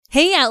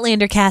Hey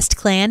Outlander Cast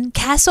Clan,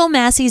 Castle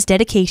Massey's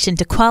dedication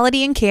to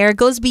quality and care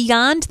goes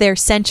beyond their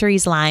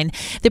Centuries line.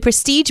 The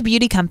Prestige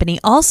Beauty Company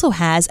also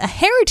has a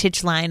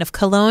heritage line of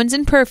colognes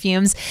and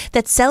perfumes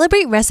that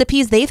celebrate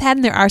recipes they've had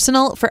in their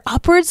arsenal for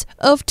upwards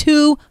of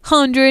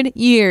 200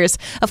 years.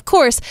 Of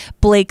course,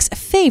 Blake's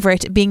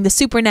favorite being the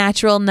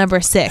supernatural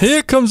number 6.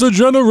 Here comes a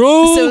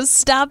general! So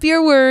stop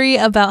your worry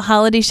about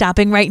holiday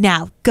shopping right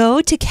now.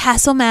 Go to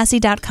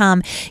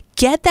castlemassey.com.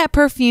 Get that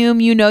perfume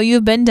you know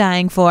you've been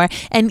dying for,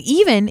 and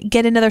even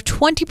get another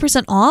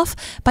 20% off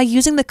by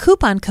using the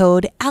coupon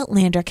code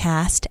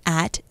OutlanderCast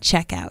at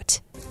checkout.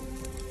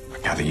 I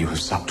gather you have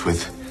supped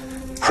with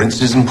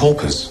princes and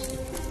paupers.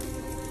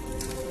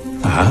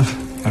 I have,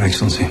 Your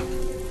Excellency.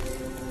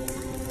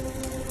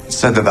 It's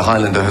said that the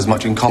Highlander has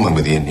much in common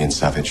with the Indian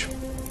savage.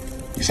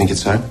 You think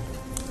it's so?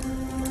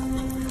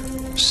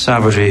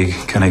 Savagery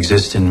can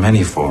exist in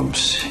many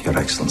forms, Your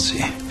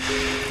Excellency.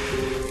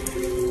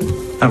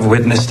 I've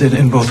witnessed it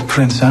in both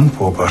prince and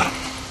pauper.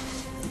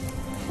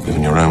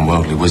 Given your own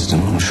worldly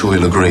wisdom, I'm sure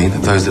you'll agree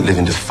that those that live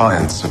in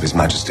defiance of His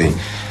Majesty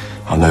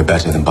are no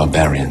better than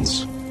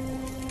barbarians.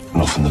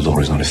 And often the law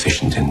is not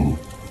efficient in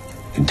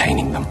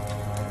containing them.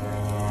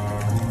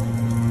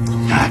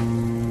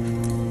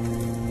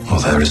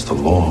 Well, there is the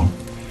law,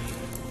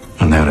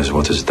 and there is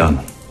what is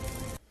done.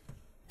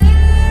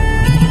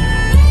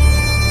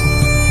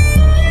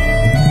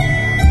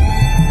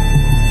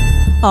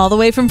 All the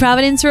way from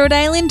Providence, Rhode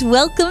Island,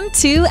 welcome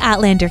to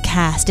Outlander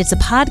Cast. It's a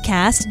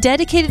podcast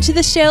dedicated to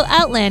the show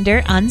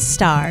Outlander on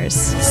Stars.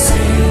 Sing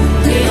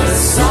me a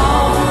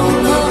song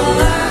of the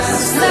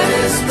last that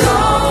is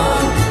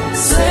gone.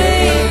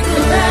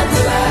 Sacred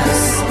at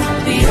last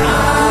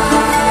behind.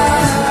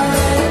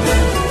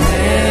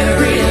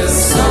 Bury a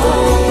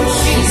soul,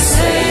 she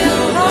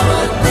sailed on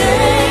a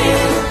day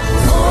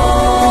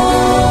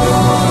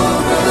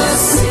over the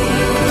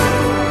sea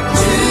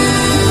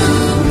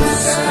to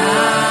sky.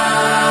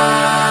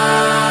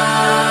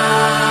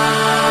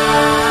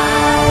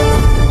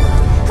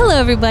 Hello,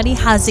 everybody.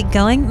 How's it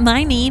going?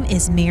 My name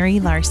is Mary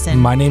Larson.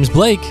 My name's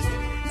Blake,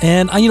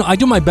 and I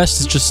do my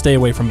best to just stay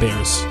away from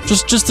bears.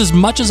 Just as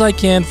much as I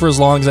can for as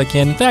long as I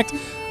can. In fact,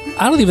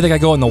 I don't even think I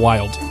go in the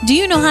wild. Do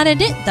you know how to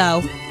knit,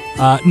 though?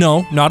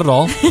 No, not at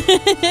all.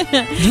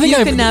 You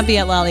could not be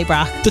at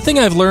Lollybrock. The thing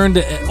I've learned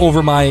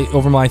over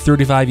my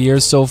 35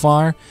 years so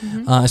far,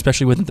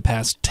 especially within the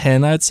past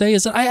 10, I'd say,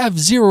 is that I have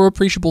zero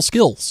appreciable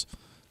skills.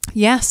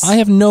 Yes. I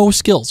have no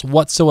skills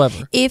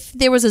whatsoever. If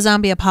there was a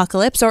zombie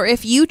apocalypse, or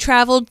if you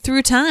traveled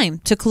through time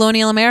to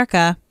colonial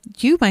America,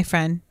 you, my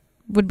friend,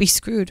 would be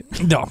screwed.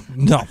 No.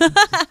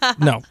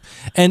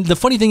 And the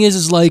funny thing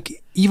is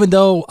like, even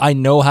though I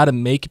know how to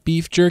make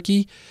beef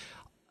jerky,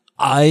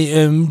 I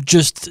am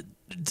just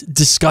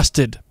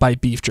disgusted by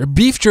beef jerky.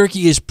 Beef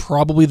jerky is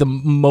probably the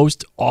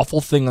most awful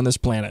thing on this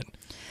planet.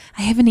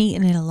 I haven't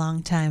eaten in a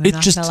long time, I'm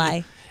not gonna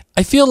lie.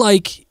 I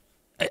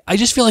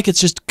just feel like it's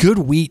just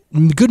good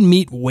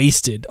meat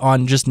wasted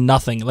on just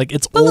nothing. Like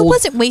it's Well, old. it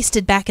wasn't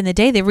wasted back in the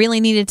day. They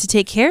really needed to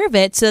take care of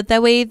it so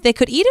that way they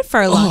could eat it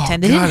for a long time.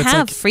 They didn't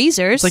have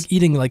freezers. It's like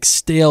eating like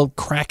stale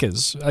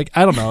crackers. Like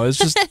I don't know. It's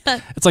just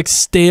it's like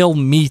stale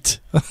meat.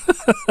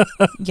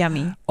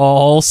 Yummy.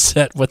 All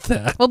set with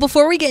that. Well,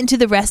 before we get into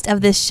the rest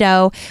of this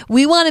show,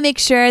 we want to make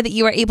sure that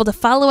you are able to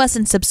follow us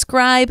and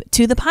subscribe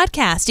to the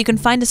podcast. You can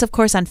find us, of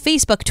course, on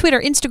Facebook, Twitter,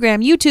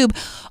 Instagram, YouTube,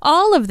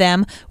 all of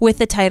them with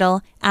the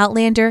title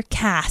Outlander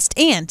Cast.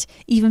 And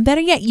even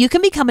better yet, you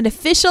can become an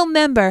official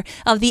member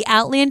of the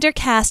Outlander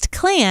Cast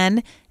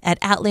Clan at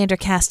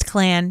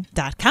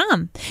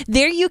OutlanderCastClan.com.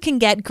 There you can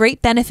get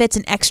great benefits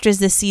and extras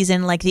this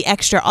season, like the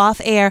extra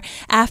off-air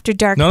After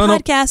Dark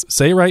podcast. No.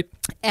 Say it right.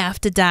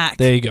 After Dark.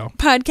 There you go.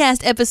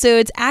 Podcast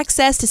episodes,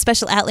 access to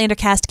special Outlander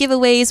Cast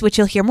giveaways, which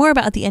you'll hear more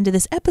about at the end of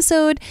this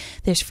episode.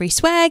 There's free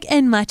swag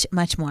and much,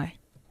 much more.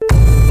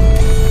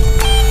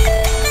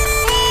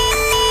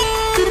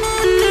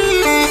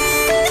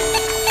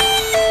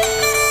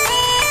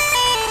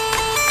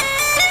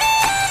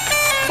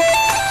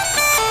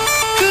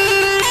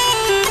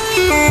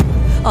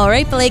 All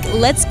right, Blake,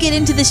 let's get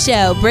into the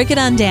show. Break it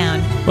on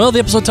down. Well, the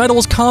episode title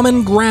was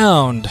Common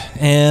Ground,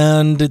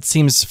 and it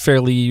seems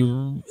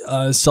fairly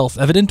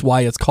self-evident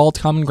why it's called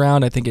Common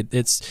Ground. I think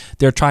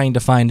they're trying to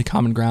find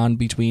common ground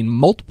between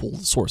multiple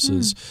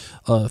sources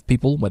of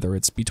people, whether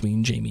it's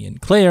between Jamie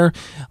and Claire,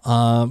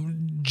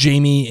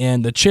 Jamie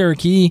and the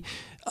Cherokee,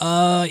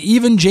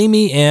 even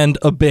Jamie and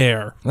a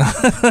bear,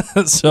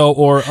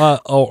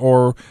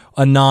 or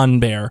a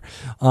non-bear.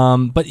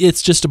 But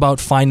it's just about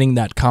finding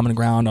that common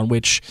ground on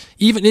which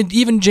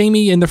even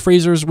Jamie and the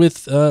Frasers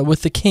with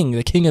the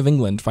King of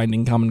England,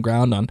 finding common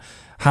ground on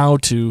how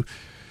to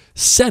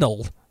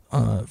settle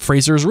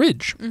Fraser's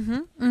Ridge.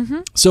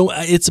 So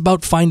it's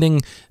about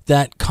finding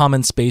that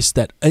common space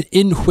that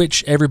in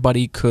which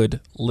everybody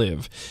could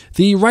live.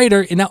 The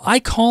writer, and now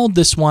I called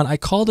this one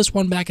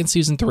back in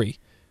season 3.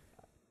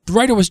 The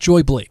writer was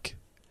Joy Blake.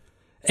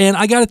 And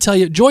I got to tell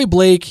you, Joy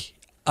Blake,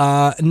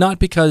 not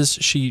because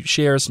she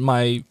shares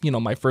my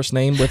first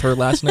name with her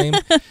last name,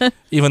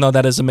 even though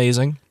that is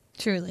amazing.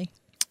 Truly.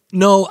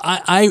 No,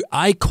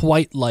 I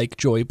quite like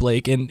Joy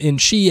Blake,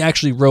 and she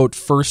actually wrote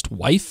First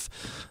Wife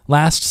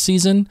last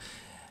season.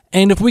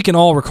 And if we can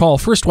all recall,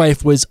 First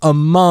Wife was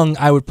among,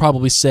 I would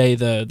probably say,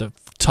 the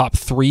top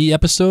 3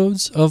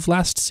 episodes of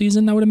last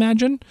season, I would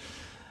imagine.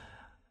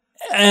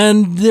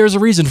 And there's a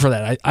reason for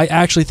that. I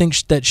actually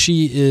think that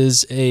she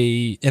is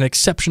an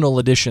exceptional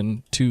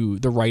addition to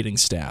the writing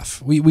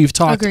staff. We've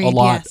talked Agreed, a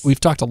lot. yes. We've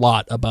talked a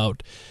lot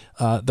about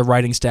the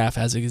writing staff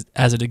as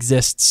it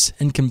exists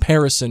in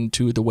comparison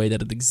to the way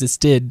that it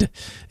existed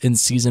in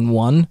season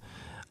 1,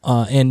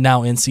 and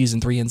now in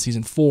season 3 and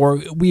season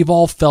 4. We've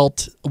all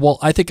felt. Well,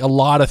 I think a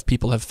lot of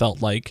people have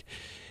felt like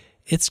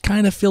it's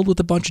kind of filled with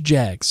a bunch of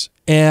jags,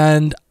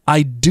 and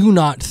I do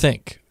not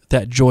think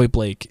that Joy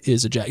Blake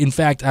is a jag. In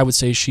fact, I would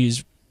say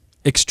she's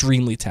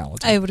extremely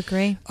talented. I would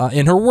agree.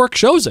 And her work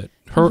shows it.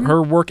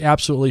 Her work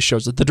absolutely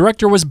shows it. The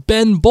director was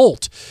Ben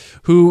Bolt,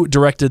 who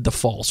directed The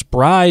False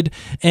Bride,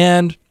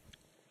 and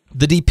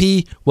the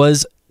DP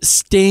was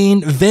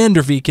Steen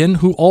Vanderveken,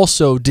 who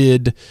also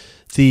did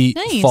The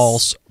Nice.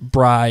 False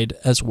Bride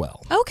as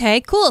well.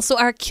 Okay, cool. So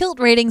our kilt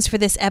ratings for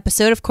this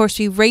episode, of course,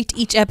 we rate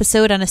each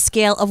episode on a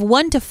scale of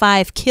 1 to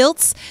 5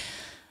 kilts.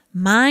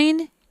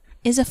 Mine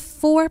is a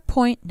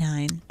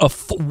 4.9.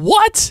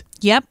 What?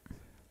 Yep,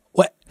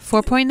 What?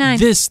 4.9.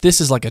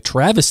 This is like a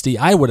travesty.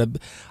 I would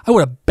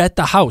have bet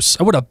the house.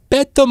 I would have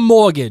bet the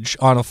mortgage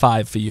on a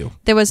 5 for you.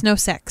 There was no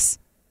sex.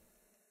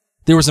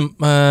 There was some.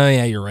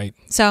 Yeah, you're right.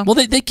 So, Well,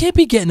 they can't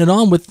be getting it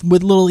on with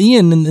little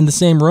Ian in the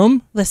same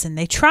room. listen,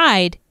 they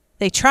tried.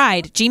 They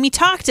tried. Jamie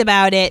talked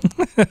about it.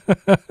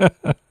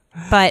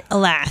 But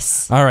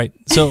alas. All right,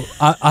 so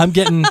I'm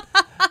getting a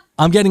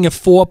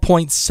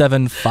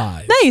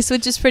 4.75. Nice,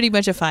 which is pretty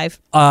much a 5.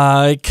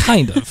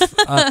 Kind of.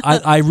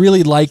 I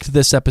really liked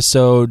this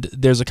episode.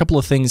 There's a couple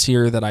of things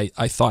here that I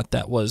thought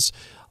that was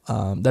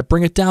that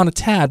bring it down a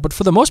tad, but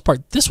for the most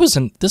part, this was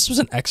an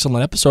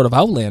excellent episode of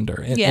Outlander.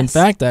 In Yes.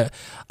 fact,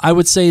 I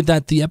would say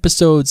that the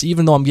episodes,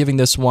 even though I'm giving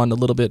this one a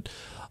little bit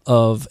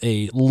of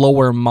a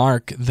lower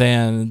mark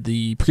than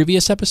the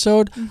previous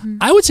episode,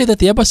 I would say that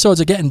the episodes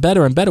are getting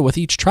better and better with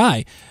each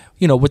try.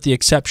 You know, with the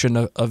exception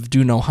of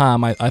Do No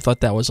Harm, I thought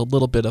that was a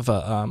little bit of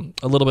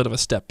a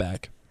step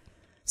back.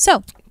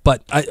 So,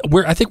 But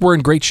I think we're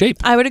in great shape.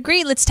 I would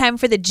agree. It's time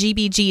for the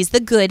GBGs, the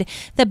good,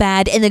 the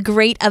bad, and the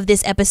great of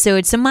this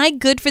episode. So my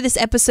good for this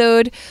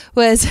episode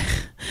was...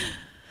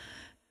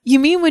 You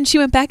mean when she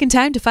went back in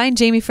time to find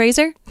Jamie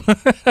Fraser?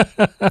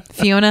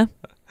 Fiona,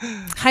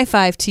 high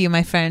five to you,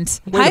 my friend.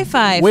 High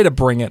five. Way to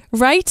bring it.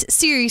 Right?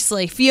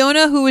 Seriously.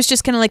 Fiona, who was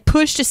just kind of like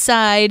pushed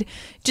aside,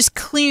 just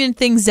cleaning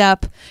things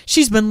up.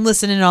 She's been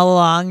listening all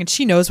along and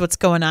she knows what's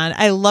going on.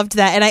 I loved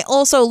that. And I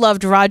also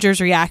loved Roger's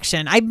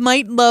reaction. I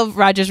might love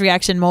Roger's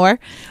reaction more,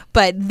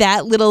 but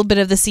that little bit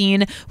of the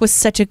scene was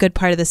such a good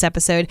part of this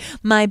episode.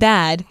 My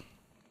bad.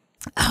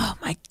 Oh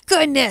my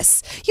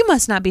goodness. You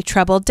must not be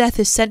troubled. Death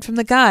is sent from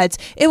the gods.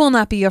 It will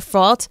not be your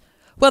fault.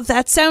 Well,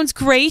 that sounds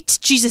great.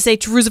 Jesus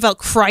H. Roosevelt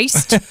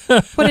Christ.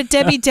 What a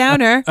Debbie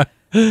Downer.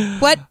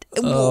 What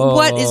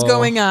is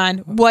going on?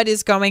 What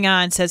is going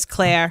on, says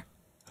Claire.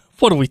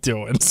 What are we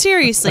doing?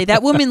 Seriously,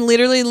 that woman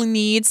literally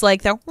needs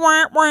like the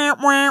wah, wah,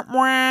 wah,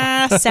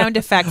 wah sound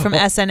effect from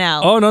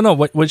SNL. Oh, no.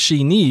 What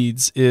she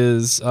needs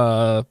is...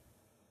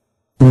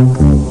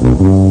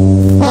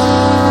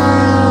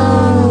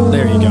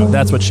 There you go.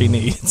 That's what she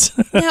needs.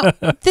 Now,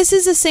 this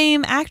is the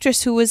same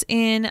actress who was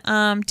in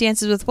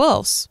Dances with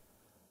Wolves.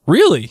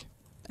 Really?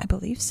 I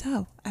believe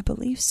so.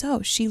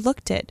 She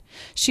looked it.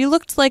 She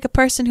looked like a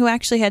person who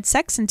actually had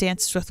sex in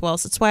Dances with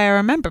Wolves. That's why I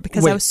remember,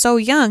 because Wait, I was so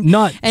young.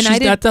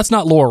 That's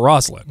not Laura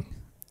Roslin.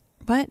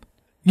 What?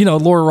 You know,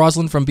 Laura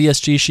Roslin from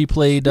BSG, she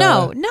played...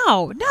 No.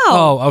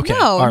 Oh, okay. No,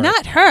 All right.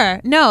 not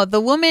her. No, the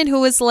woman who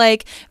was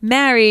like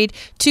married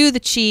to the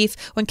chief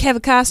when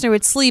Kevin Costner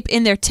would sleep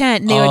in their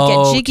tent and they would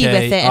get jiggy Okay.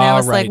 with it. And I All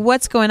was like, right.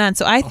 what's going on?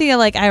 So I feel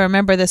like I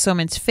remember this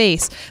woman's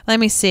face. Let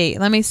me see.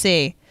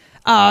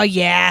 Oh,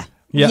 yeah.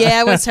 Yeah.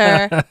 Yeah, it was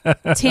her.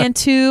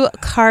 Tantu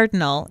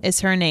Cardinal is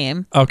her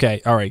name.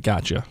 Okay. All right.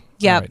 Gotcha.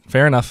 Yep. All right.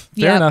 Fair enough.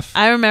 Fair Yep, enough.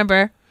 I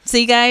remember.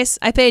 See, guys,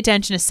 I pay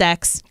attention to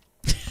sex.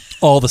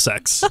 All the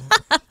sex.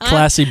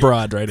 Classy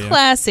broad right here.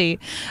 Classy.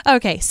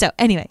 Okay, so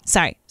anyway,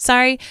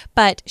 sorry,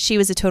 but she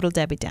was a total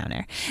Debbie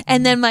Downer.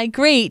 And then my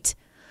great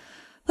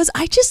was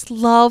I just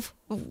love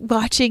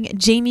watching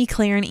Jamie,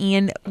 Claire, and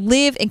Ian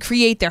live and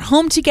create their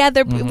home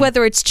together,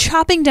 whether it's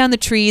chopping down the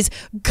trees,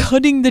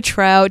 cutting the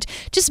trout,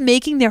 just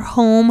making their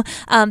home.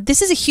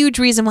 This is a huge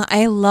reason why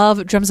I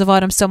love Drums of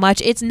Autumn so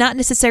much. It's not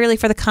necessarily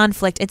for the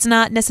conflict. It's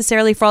not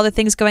necessarily for all the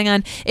things going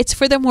on. It's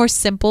for the more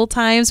simple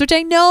times, which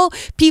I know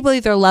people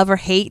either love or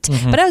hate,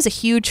 but I was a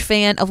huge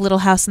fan of Little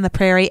House on the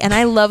Prairie, and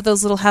I love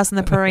those Little House on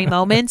the Prairie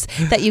moments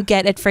that you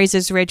get at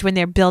Fraser's Ridge when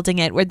they're building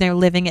it, when they're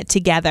living it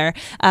together.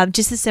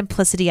 Just the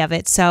simplicity of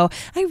it. So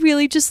I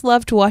really just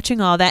loved watching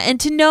all that, and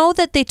to know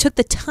that they took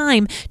the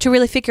time to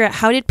really figure out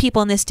how did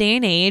people in this day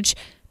and age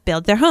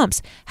build their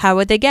homes, how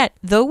would they get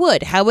the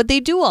wood, how would they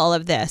do all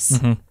of this.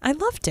 I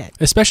loved it.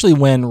 Especially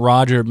when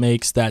Roger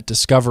makes that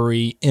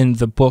discovery in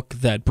the book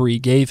that Bree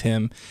gave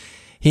him.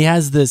 he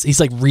has this. He's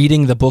like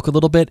reading the book a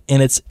little bit,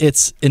 and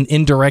it's an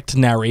indirect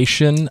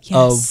narration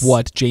of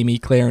what Jamie,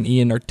 Claire, and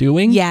Ian are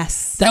doing.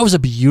 Yes, that was a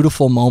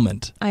beautiful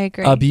moment. I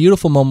agree. A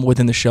beautiful moment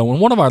within the show.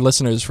 And one of our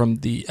listeners from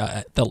the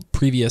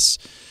previous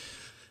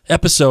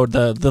episode,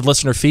 the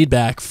listener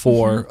feedback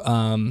for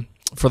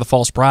The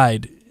False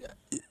Bride,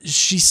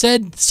 she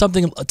said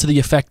something to the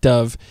effect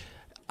of,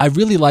 "I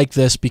really like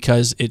this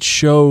because it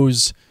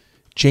shows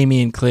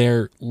Jamie and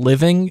Claire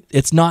living.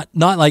 It's not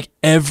like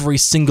every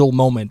single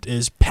moment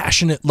is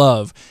passionate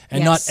love,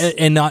 and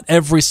not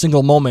every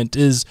single moment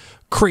is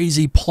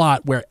crazy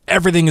plot where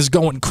everything is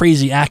going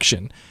crazy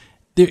action.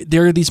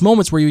 There are these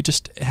moments where you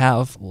just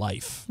have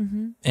life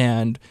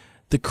and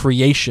the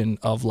creation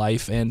of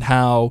life, and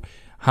how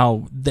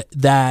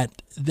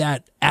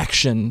that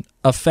action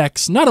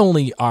affects not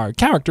only our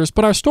characters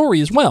but our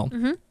story as well."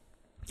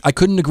 I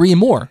couldn't agree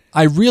more.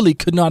 I really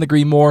could not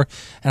agree more.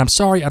 And I'm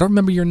sorry, I don't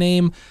remember your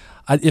name.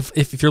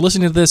 If you're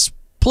listening to this,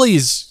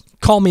 please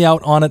call me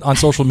out on it on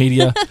social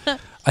media.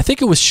 I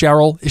think it was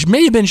Cheryl. It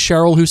may have been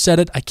Cheryl who said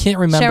it. I can't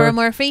remember. Cheryl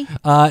Murphy?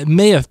 It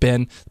may have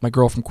been my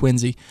girl from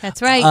Quincy.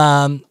 That's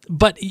right.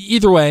 But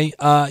either way,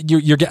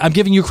 I'm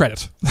giving you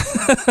credit.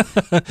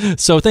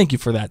 So thank you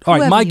for that. All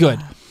right,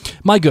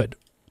 my good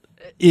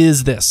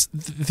is this.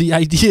 The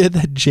idea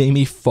that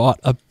Jamie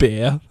fought a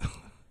bear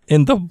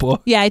in the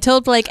book. Yeah, I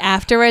told Blake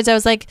afterwards, I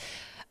was like,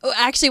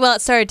 actually, while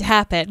it started to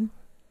happen,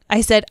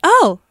 I said,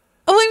 oh,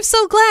 I'm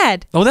so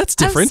glad. Oh, that's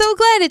different. I'm so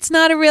glad it's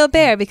not a real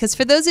bear, because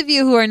for those of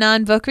you who are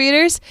non-book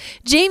readers,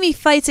 Jamie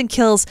fights and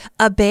kills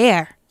a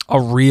bear.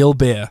 A real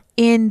bear.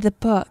 In the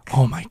book.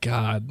 Oh, my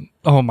God.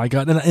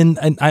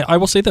 And I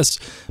will say this.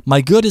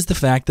 My good is the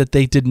fact that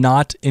they did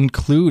not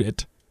include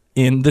it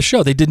in the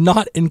show. They did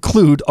not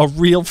include a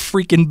real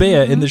freaking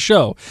bear in the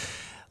show.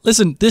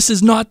 Listen, this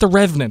is not The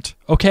Revenant,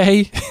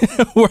 okay?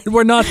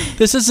 We're not.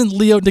 This isn't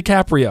Leo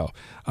DiCaprio,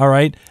 all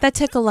right? That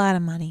took a lot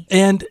of money.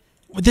 And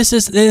this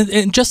is,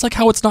 and just like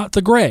how it's not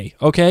The Grey,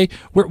 okay?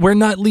 We're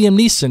not Liam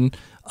Neeson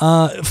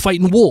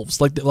fighting wolves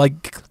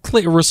like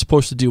Claire was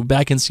supposed to do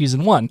back in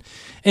season 1.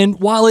 And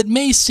while it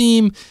may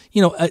seem,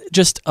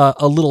 just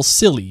a little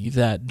silly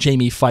that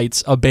Jamie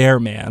fights a bear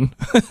man,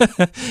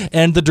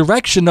 and the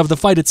direction of the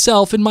fight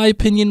itself, in my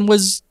opinion,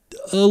 was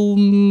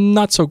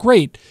not so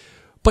great.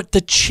 But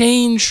the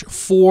change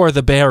for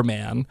the bear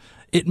man,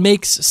 it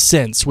makes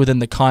sense within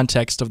the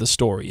context of the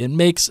story. It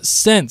makes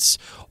sense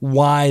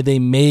why they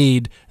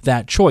made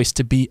that choice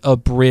to be a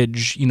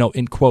bridge,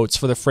 in quotes,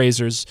 for the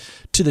Frasers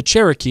to the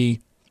Cherokee,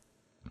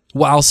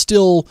 while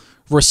still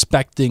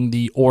respecting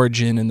the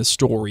origin and the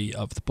story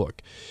of the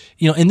book.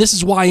 And this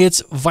is why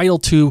it's vital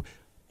to,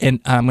 and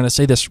I'm going to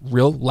say this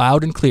real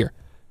loud and clear,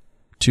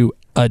 to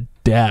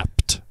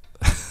adapt.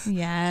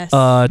 Yes.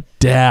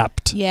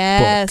 Adapt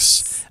yes.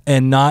 books.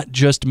 And not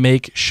just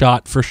make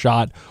shot for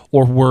shot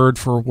or word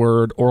for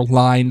word or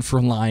line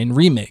for line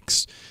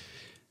remakes.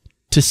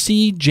 To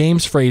see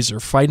James Fraser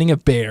fighting a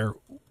bear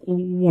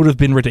would have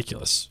been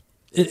ridiculous,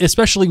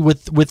 especially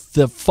with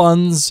the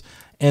funds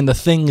and the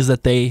things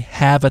that they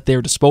have at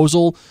their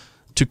disposal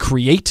to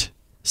create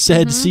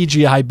said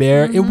CGI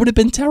bear. It would have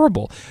been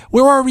terrible.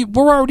 We're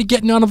already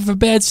getting out of a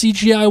bad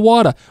CGI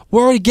water.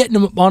 We're already getting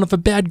out of a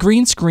bad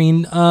green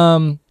screen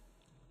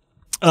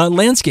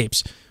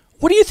landscapes.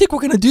 What do you think we're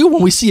going to do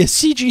when we see a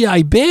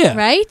CGI bear?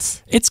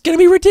 Right? It's going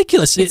to be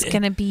ridiculous. It's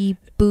going to be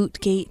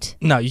Bootgate.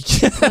 No, you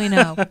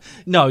can't.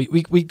 No,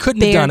 we couldn't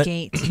Bear have done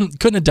Gate. it.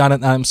 Couldn't have done it.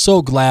 And I'm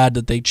so glad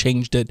that they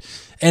changed it.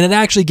 And it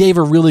actually gave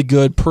a really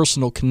good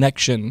personal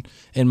connection,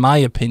 in my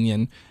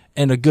opinion,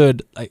 and a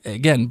good,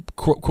 again,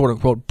 quote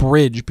unquote,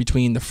 bridge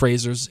between the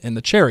Frasers and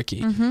the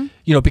Cherokee.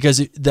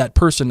 Because that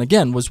person,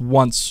 again, was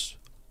once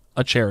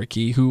a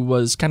Cherokee who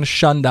was kind of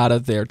shunned out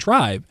of their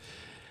tribe.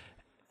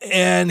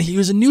 And he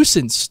was a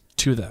nuisance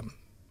to them.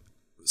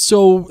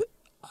 So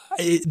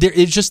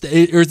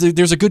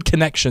there's a good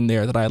connection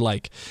there that I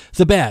like.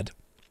 The bad.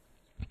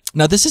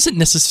 Now, this isn't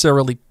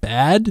necessarily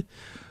bad,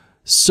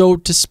 so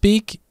to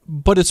speak,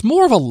 but it's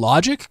more of a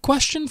logic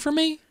question for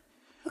me.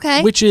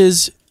 Okay. Which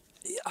is,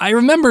 I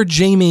remember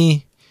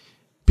Jamie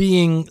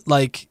being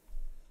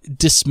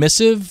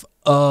dismissive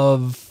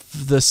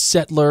of the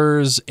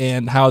settlers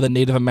and how the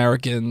Native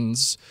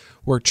Americans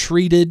were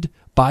treated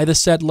by the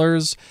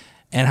settlers,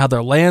 and how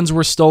their lands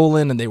were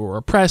stolen and they were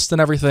oppressed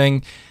and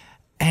everything.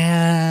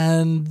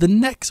 And the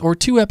next, or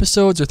 2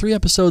 episodes or 3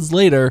 episodes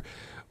later,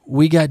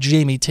 we got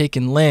Jamie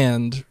taking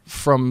land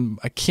from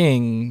a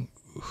king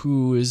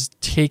who is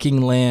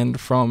taking land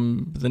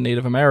from the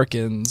Native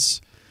Americans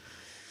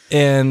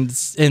and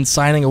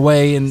signing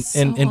away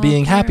and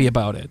being happy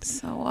about it.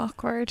 So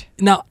awkward.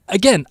 Now,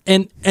 again,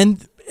 and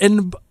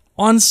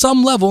on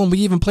some level, and we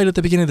even played at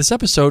the beginning of this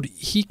episode,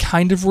 he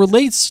kind of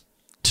relates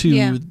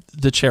to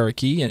the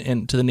Cherokee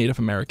and to the Native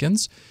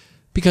Americans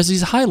because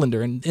he's a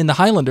Highlander, and the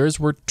Highlanders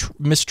were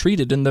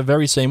mistreated in the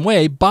very same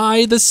way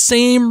by the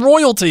same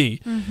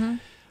royalty.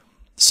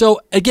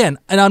 So again,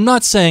 and I'm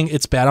not saying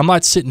it's bad. I'm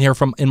not sitting here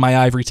in my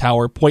ivory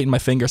tower pointing my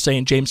finger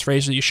saying, James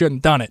Fraser, you shouldn't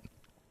have done it.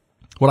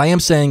 What I am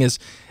saying is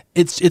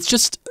it's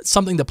just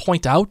something to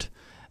point out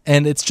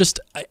And it's just,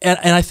 and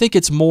I think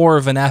it's more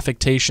of an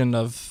affectation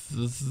of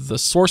the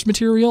source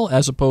material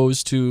as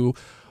opposed to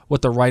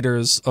what the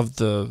writers of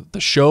the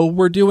show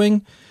were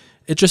doing.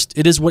 It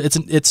is what it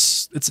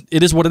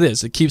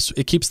is. It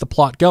keeps the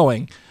plot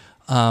going.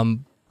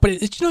 But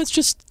it's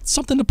just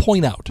something to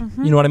point out.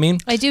 Mm-hmm. You know what I mean?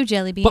 I do,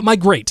 Jelly Bean. But my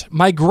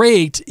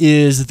great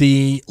is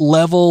the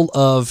level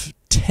of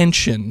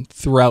tension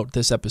throughout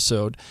this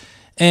episode,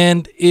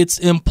 and it's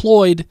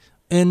employed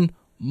in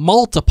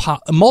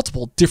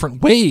multiple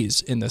different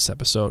ways in this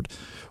episode,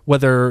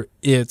 whether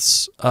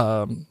it's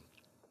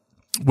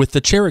with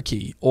the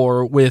Cherokee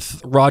or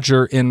with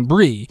Roger and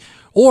Bree,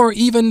 or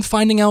even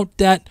finding out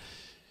that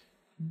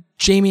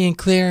Jamie and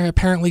Claire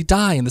apparently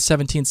die in the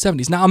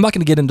 1770s. Now, I'm not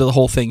going to get into the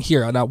whole thing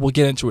here, and we'll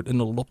get into it in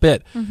a little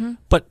bit. Mm-hmm.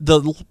 But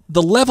the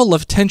level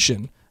of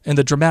tension and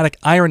the dramatic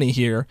irony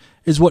here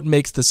is what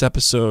makes this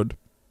episode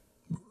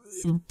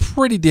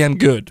pretty damn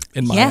good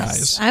in my eyes.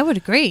 Yes, I would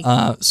agree.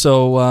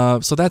 So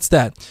that's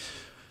that.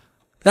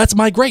 That's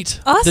my great.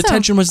 Awesome. The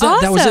tension was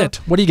that. That was Awesome. it.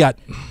 What do you got?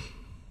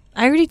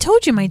 I already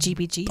told you my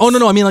GBGs. Oh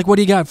no! I mean, like, what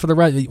do you got for the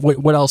rest?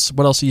 What else?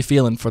 What else are you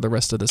feeling for the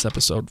rest of this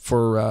episode?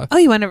 For oh,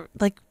 you want to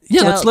like?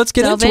 yeah, let's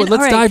get into it.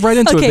 Let's dive right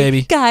into it,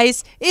 baby.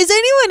 Guys, is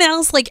anyone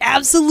else like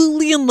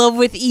absolutely in love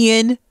with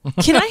Ian?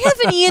 Can I have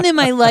an Ian in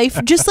my life?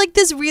 Just like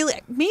this, really?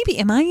 Maybe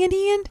am I an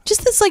Ian?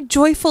 Just this like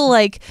joyful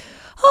like.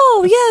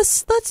 Oh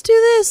yes, let's do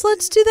this.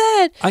 Let's do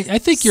that. I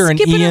think you're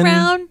Skipping an Ian.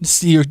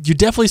 around. You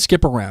definitely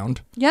skip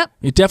around. Yep.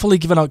 You're definitely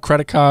giving out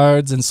credit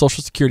cards and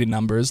social security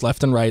numbers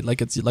left and right, like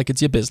it's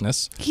your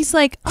business. He's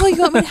like, oh, you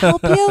want me to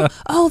help you?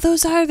 Oh,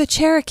 those are the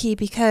Cherokee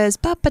because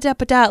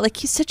ba-ba-da-ba-da. Like,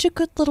 he's such a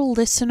good little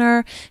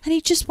listener, and he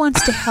just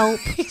wants to help.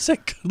 He's a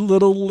good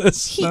little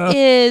listener. He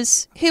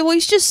is.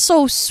 He's just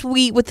so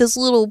sweet with his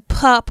little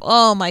pup.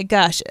 Oh, my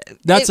gosh.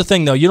 That's the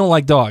thing, though. You don't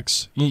like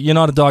dogs. You're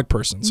not a dog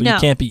person, so No.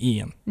 you can't be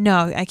Ian.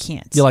 No, I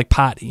can't. You like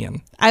pot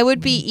Ian. I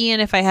would be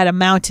Ian if I had a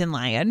mountain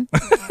lion.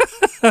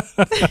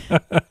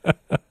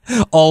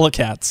 All the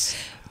cats.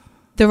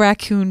 The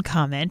raccoon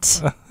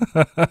comment.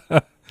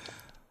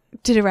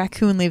 Did a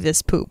raccoon leave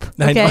this poop?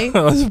 I Okay.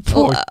 know.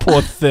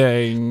 Poor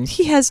thing.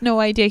 He has no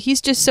idea.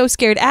 He's just so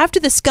scared. After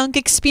the skunk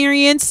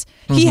experience,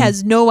 he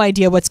has no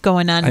idea what's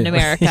going on in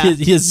America.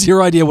 He has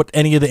zero idea what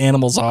any of the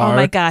animals are. Oh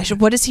my gosh.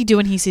 What does he do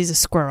when he sees a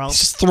squirrel? He's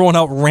just throwing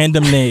out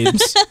random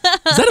names. Is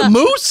that a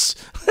moose?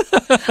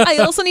 I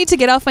also need to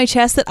get off my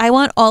chest that I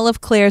want all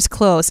of Claire's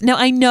clothes. Now,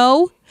 I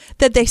know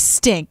that they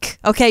stink.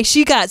 Okay,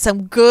 she got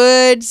some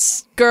good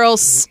girl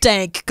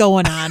stank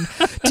going on.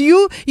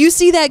 Do you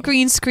see that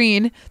green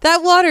screen?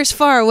 That water's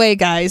far away,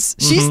 guys.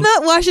 She's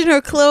not washing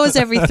her clothes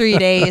every 3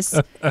 days.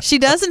 She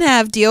doesn't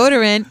have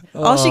deodorant.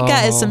 All she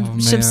got is some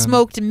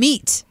smoked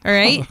meat. All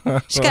right,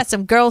 she got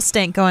some girl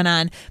stank going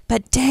on.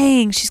 But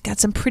dang, she's got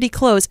some pretty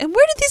clothes. And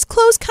where did these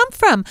clothes come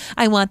from?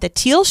 I want the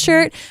teal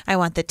shirt. I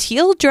want the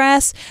teal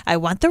dress. I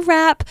want the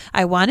wrap.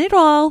 I want it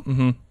all.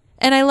 Mm-hmm.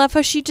 And I love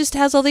how she just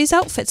has all these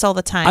outfits all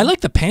the time. I like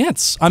the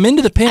pants. I'm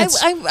into the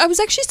pants. I was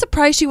actually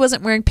surprised she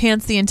wasn't wearing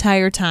pants the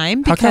entire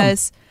time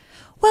because,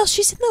 well,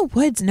 she's in the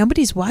woods.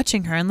 Nobody's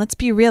watching her. And let's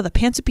be real, the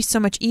pants would be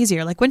so much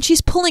easier. Like when she's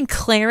pulling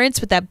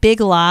Clarence with that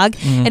big log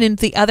and in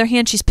the other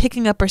hand, she's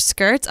picking up her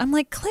skirts. I'm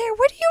like, Claire,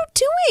 what are you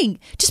doing?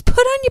 Just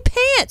put on your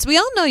pants. We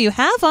all know you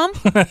have them.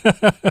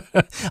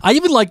 I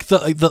even like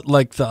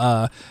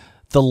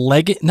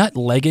not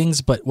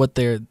leggings, but what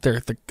they're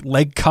the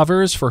leg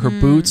covers for her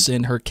boots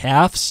and her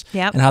calves.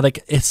 Yep. And how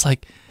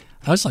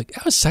I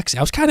was sexy.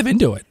 I was kind of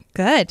into it.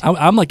 Good.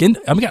 I'm thinking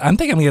I'm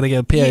gonna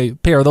get a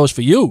pair of those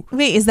for you.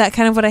 Wait, is that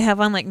kind of what I have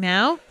on like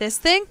now? This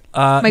thing?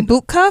 My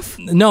boot cuff?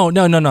 No.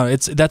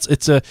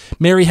 It's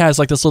Mary has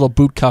like this little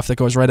boot cuff that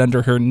goes right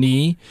under her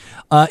knee.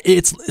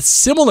 It's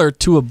similar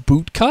to a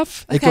boot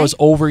cuff. Okay. It goes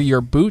over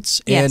your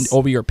boots and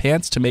over your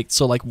pants to make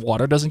so like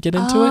water doesn't get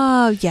into it.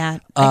 Oh yeah,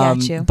 I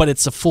got you. But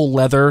it's a full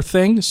leather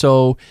thing,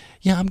 so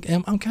yeah, I'm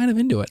kind of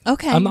into it.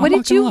 Okay.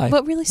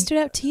 What really stood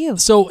out to you?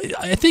 So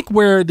I think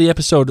where the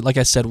episode, like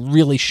I said,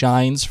 really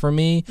shines for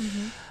me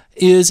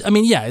is, I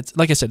mean, yeah, it's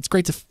like I said, it's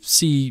great to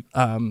see,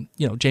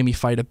 Jamie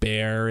fight a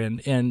bear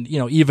and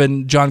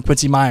even John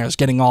Quincy Myers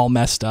getting all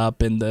messed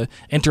up and the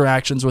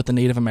interactions with the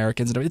Native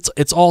Americans. And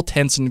it's all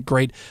tense and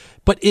great,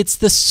 but it's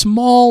the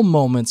small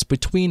moments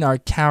between our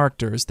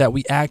characters that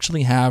we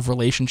actually have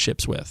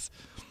relationships with.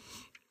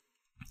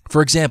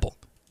 For example,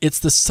 it's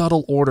the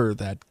subtle order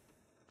that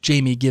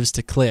Jamie gives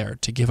to Claire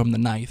to give him the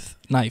knife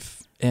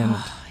and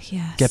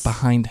get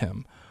behind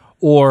him.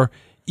 Or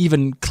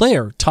even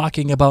Claire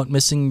talking about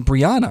missing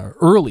Brianna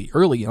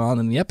early on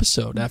in the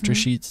episode after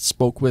she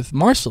spoke with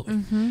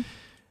Marceline.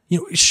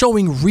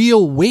 Showing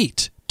real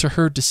weight to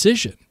her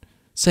decision.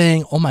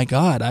 Saying, oh my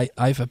God,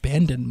 I've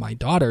abandoned my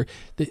daughter.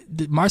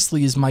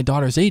 Marceline is my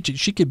daughter's age.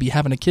 She could be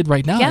having a kid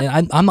right now. Yep.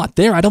 And I'm not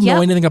there. I don't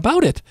know anything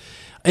about it.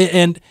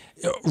 And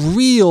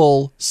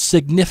real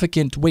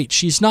significant weight.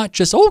 She's not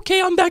just,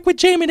 okay, I'm back with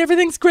Jamie and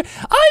everything's great.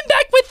 I'm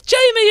back with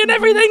Jamie and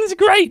everything's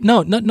great.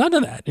 No, none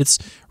of that. It's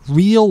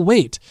real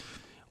weight.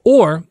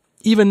 Or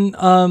even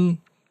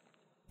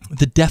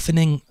the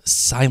deafening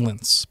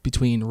silence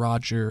between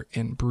Roger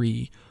and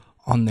Bree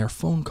on their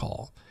phone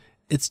call.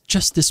 It's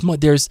just this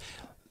much.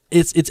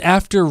 It's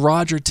after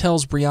Roger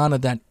tells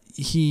Brianna that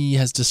he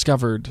has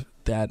discovered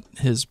that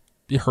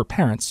her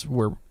parents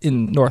were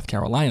in North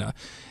Carolina.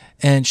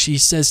 And she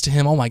says to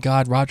him, "Oh my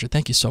God, Roger,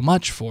 thank you so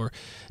much for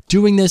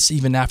doing this,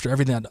 even after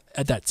everything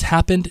that's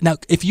happened." Now,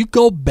 if you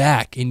go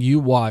back and you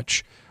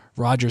watch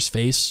Roger's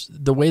face,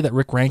 the way that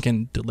Rick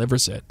Rankin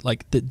delivers it,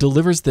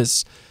 delivers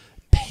this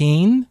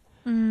pain,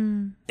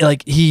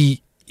 like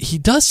he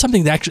does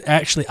something that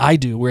actually I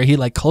do, where he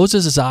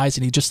closes his eyes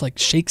and he just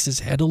shakes his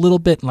head a little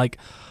bit and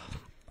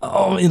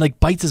and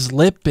bites his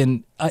lip,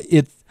 and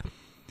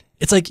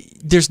it's like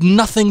there's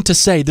nothing to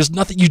say. There's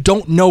nothing. You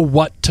don't know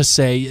what to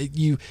say.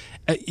 You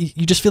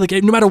just feel like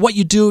no matter what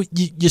you do,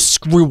 you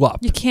screw up.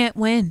 You can't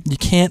win. You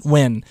can't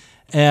win.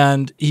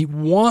 And he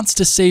wants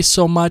to say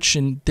so much,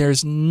 and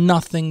there's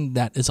nothing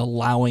that is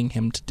allowing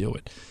him to do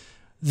it.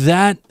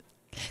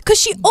 Because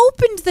she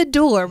opened the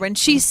door when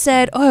she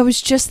said, "Oh, I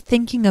was just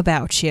thinking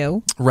about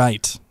you."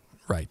 Right.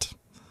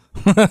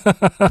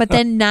 But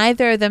then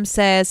neither of them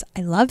says,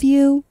 "I love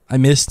you. I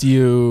missed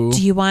you.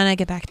 Do you want to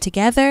get back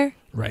together?"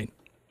 Right.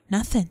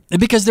 Nothing.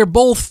 Because they're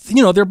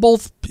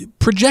both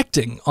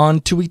projecting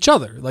onto each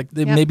other.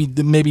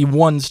 Maybe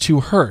one's too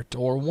hurt,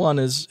 or one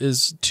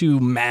is too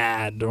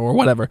mad, or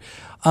whatever.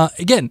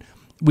 Again,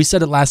 we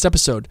said it last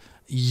episode.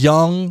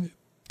 Young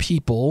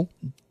people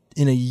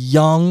in a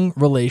young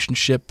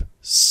relationship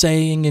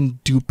saying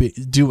and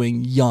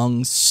doing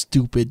young,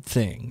 stupid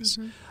things.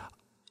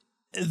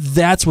 Mm-hmm.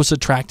 That's what's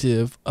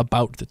attractive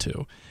about the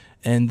two,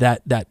 and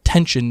that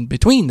tension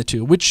between the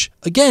two, which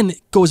again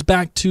goes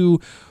back to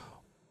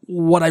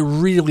what I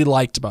really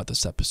liked about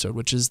this episode,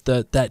 which is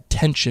that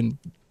tension,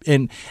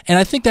 and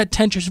I think that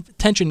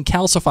tension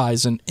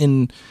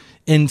calcifies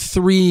in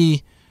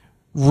three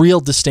real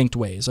distinct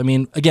ways. I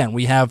mean, again,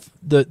 we have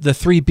the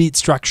 3-beat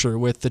structure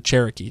with the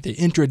Cherokee, the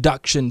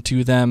introduction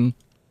to them,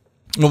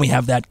 and we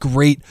have that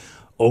great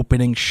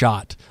opening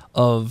shot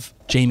of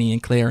Jamie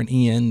and Claire and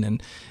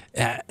Ian,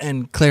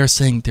 and Claire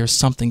saying, "There's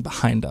something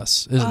behind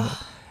us, isn't it?"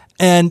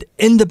 And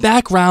in the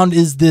background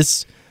is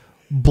this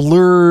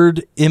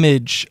blurred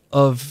image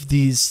of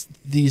these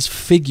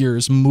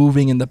figures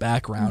moving in the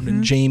background,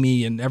 and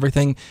Jamie and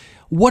everything.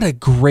 What a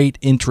great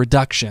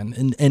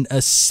introduction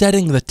and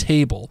setting the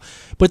table.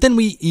 But then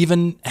we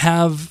even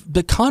have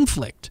the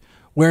conflict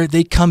where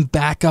they come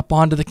back up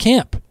onto the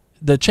camp,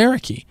 the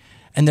Cherokee,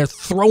 and they're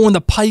throwing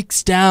the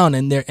pikes down,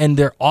 and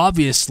they're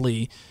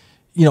obviously,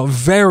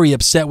 very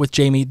upset with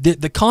Jamie.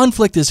 The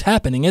conflict is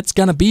happening. It's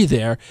going to be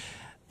there.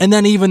 And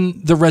then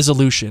even the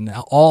resolution,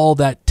 all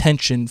that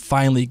tension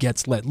finally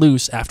gets let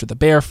loose after the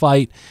bear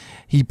fight.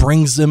 He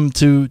brings them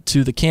to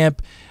the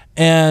camp,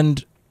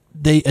 and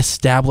they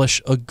establish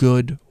a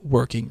good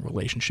working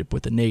relationship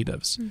with the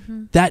natives.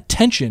 Mm-hmm. That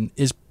tension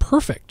is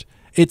perfect.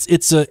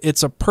 It's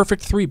a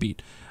perfect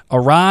 3-beat. A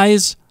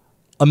rise,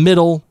 a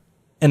middle,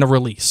 and a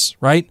release,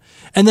 right?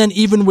 And then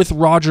even with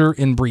Roger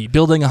and Bree,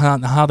 building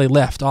on how they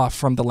left off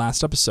from the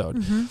last episode.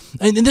 Mm-hmm.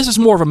 And this is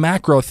more of a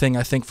macro thing,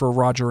 I think, for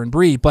Roger and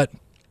Bree, but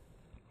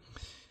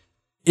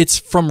it's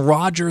from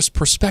Roger's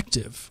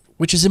perspective,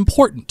 which is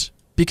important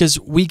because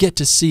we get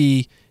to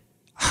see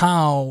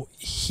how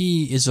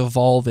he is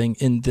evolving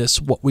in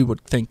this, what we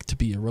would think to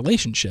be a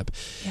relationship.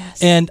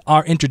 Yes. And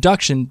our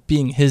introduction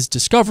being his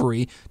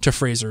discovery to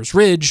Fraser's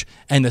Ridge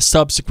and the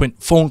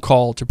subsequent phone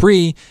call to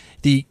Bree,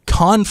 the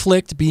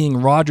conflict being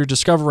Roger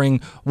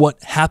discovering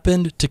what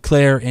happened to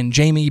Claire and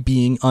Jamie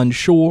being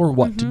unsure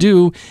what to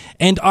do,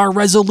 and our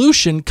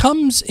resolution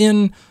comes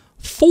in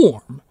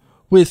form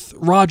with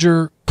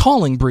Roger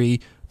calling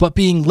Bree, but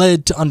being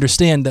led to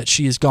understand that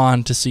she has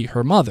gone to see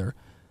her mother.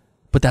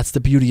 But that's the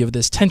beauty of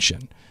this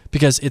tension,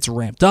 because it's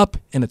ramped up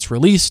and it's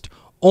released,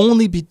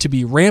 only to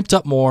be ramped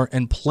up more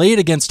and played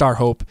against our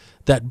hope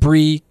that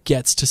Bree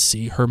gets to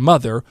see her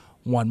mother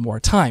one more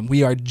time.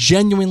 We are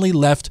genuinely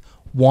left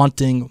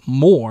wanting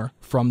more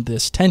from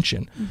this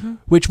tension,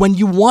 which when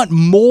you want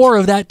more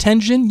of that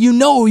tension,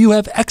 you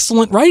have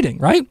excellent writing,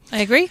 right? I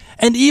agree.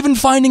 And even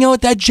finding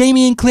out that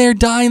Jamie and Claire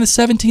die in the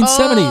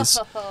 1770s,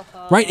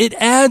 right? It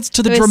adds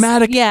to the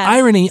dramatic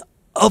irony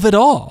of it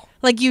all.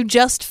 Like, you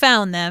just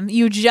found them.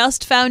 You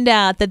just found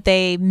out that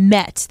they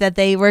met, that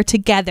they were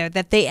together,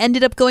 that they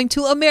ended up going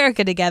to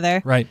America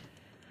together. Right.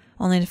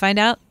 Only to find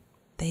out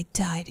they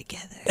die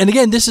together. And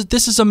again, this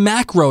is a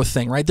macro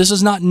thing, right? This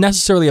is not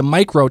necessarily a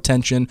micro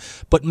tension,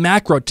 but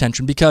macro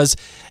tension, because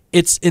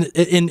it's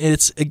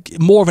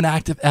more of an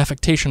active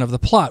affectation of the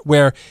plot,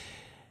 where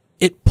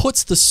it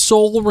puts the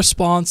sole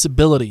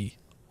responsibility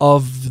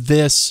of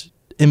this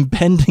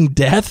impending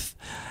death,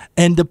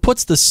 and it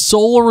puts the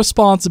sole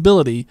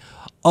responsibility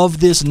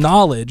of this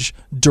knowledge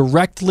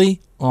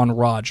directly on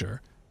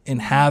Roger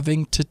and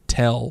having to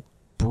tell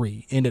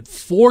Bree. And it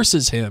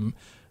forces him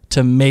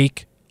to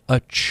make a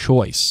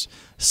choice,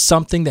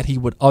 something that he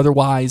would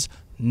otherwise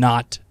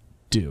not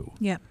do.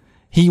 Yeah.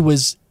 He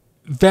was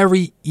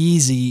very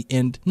easy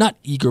and not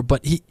eager, but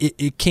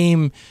it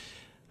came...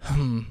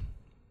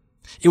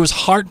 It was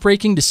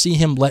heartbreaking to see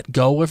him let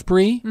go of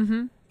Bree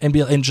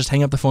and just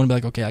hang up the phone and be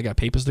like, okay, I got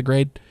papers to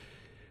grade.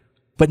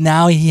 But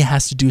now he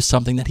has to do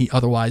something that he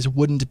otherwise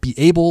wouldn't be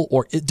able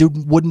or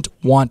wouldn't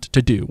want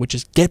to do, which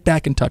is get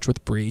back in touch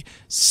with Bree,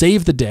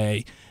 save the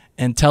day,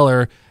 and tell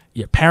her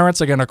your parents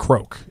are going to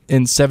croak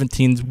in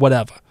 17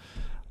 whatever.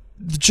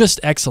 Just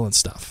excellent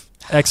stuff.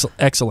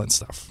 Excellent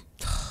stuff.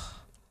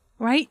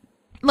 Right?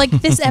 Like,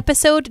 this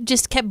episode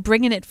just kept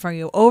bringing it for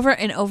you over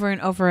and over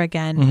and over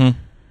again.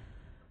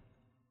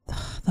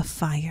 The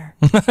fire.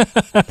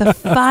 The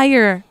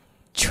fire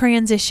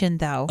transition,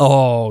 though.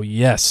 Oh,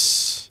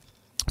 yes.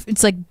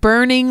 It's like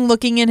burning,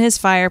 looking in his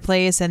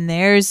fireplace, and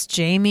there's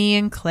Jamie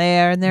and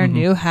Claire in their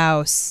new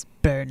house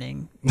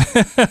burning.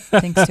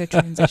 Thanks to a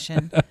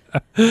transition.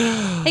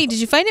 Hey, did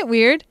you find it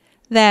weird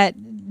that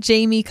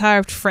Jamie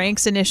carved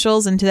Frank's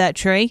initials into that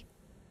tree?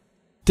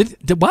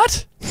 Did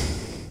what?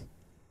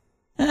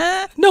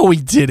 No, we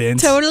didn't.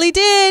 Totally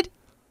did.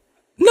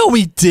 No,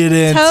 we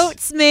didn't.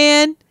 Totes,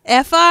 man.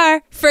 FR,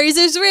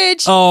 Fraser's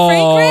Ridge, Oh,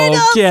 Frank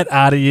Randall. get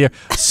out of here.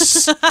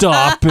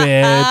 Stop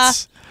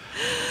it.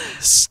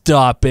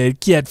 Stop it.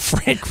 Get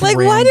Frank Like,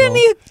 Randall. why didn't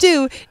he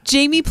do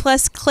Jamie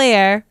plus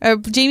Claire, or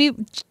Jamie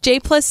J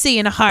plus C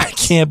in a heart? I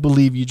can't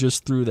believe you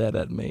just threw that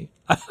at me.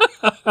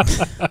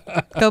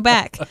 Go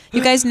back.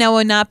 You guys know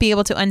will not be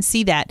able to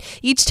unsee that.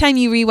 Each time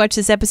you rewatch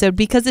this episode,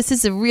 because this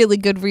is a really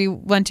good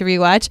one to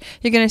rewatch,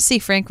 you're going to see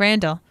Frank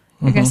Randall.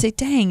 You're going to say,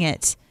 dang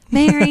it,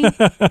 Mary,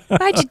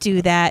 why'd you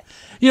do that?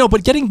 You know,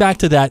 but getting back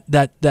to the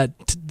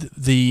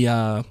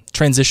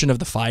transition of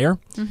the fire,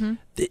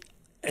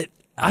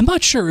 I'm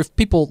not sure if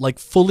people like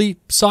fully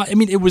saw. I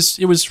mean, it was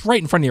right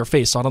in front of your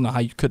face, so I don't know how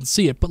you couldn't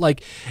see it. But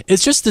like,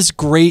 it's just this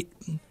great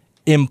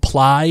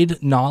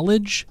implied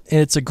knowledge, and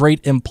it's a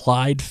great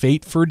implied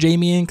fate for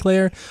Jamie and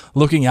Claire,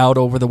 looking out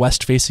over the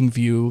west-facing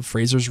view of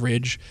Fraser's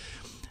Ridge,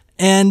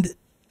 and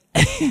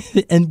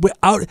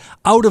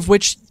out of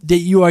which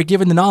you are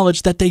given the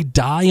knowledge that they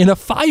die in a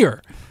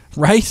fire,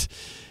 right?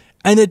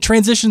 And it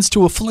transitions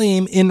to a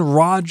flame in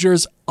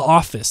Roger's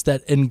office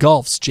that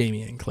engulfs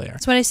Jamie and Claire.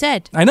 That's what I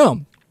said. I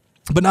know.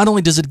 But not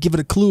only does it give it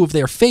a clue of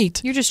their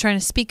fate, You're just trying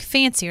to speak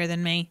fancier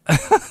than me.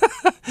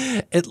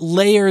 it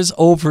layers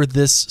over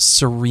this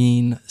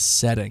serene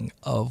setting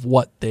of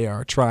what they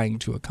are trying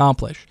to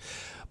accomplish.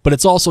 But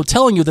it's also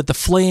telling you that the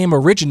flame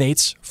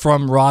originates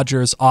from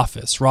Roger's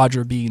office,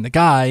 Roger being the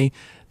guy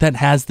that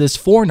has this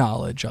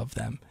foreknowledge of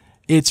them.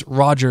 It's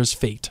Roger's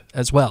fate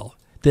as well.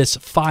 This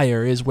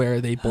fire is where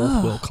they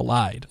both will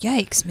collide.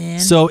 Yikes, man.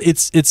 So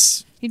it's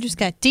You just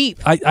got deep.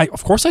 I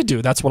of course I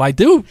do. That's what I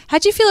do.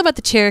 How'd you feel about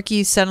the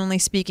Cherokees suddenly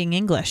speaking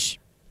English?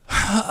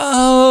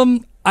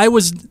 I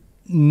was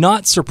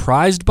not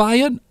surprised by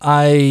it.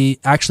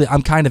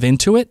 I'm kind of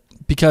into it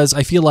because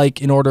I feel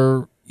like in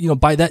order,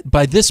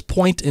 by this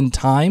point in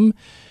time,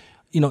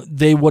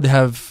 they would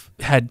have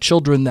had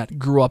children that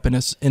grew up in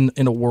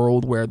a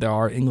world where there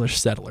are English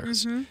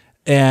settlers,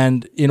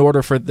 and in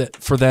order for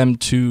them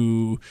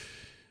to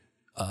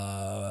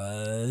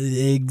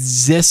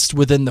exist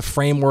within the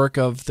framework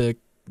of the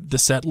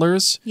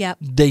settlers, Yep.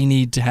 they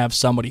need to have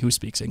somebody who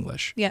speaks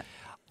English. Yep.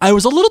 I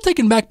was a little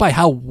taken back by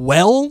how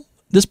well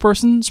this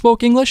person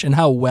spoke English and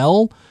how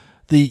well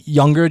the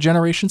younger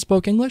generation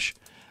spoke English.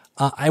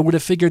 I would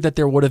have figured that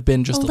there would have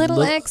been just A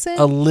little accent?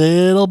 a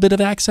little bit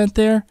of accent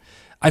there.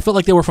 I felt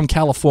like they were from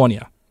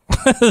California,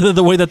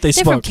 the way that they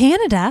They're spoke. from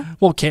Canada.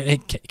 Well,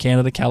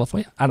 Canada,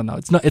 California. I don't know.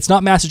 It's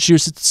not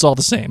Massachusetts. It's all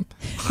the same.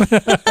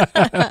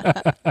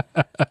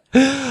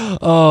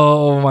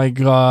 Oh my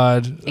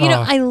God!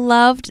 I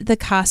loved the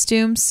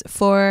costumes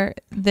for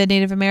the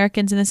Native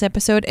Americans in this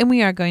episode, and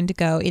we are going to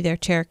go either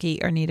Cherokee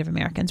or Native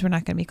Americans. We're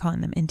not going to be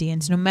calling them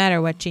Indians, no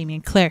matter what Jamie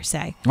and Claire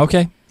say.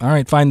 Okay, all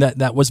right, fine.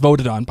 That was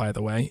voted on, by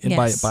the way,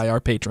 Yes. by our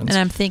patrons. And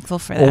I'm thankful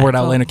for that. Over at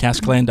vote.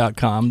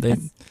 OutlanderCastClan.com.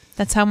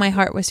 That's how my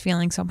heart was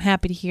feeling, so I'm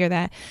happy to hear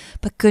that.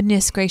 But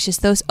goodness gracious,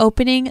 those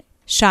opening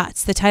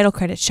shots, the title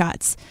credit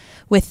shots,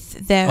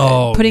 with their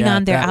putting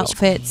on their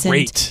outfits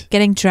and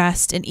getting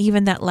dressed, and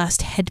even that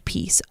last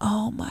headpiece.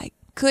 Oh my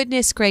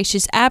goodness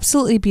gracious,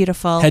 absolutely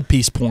beautiful.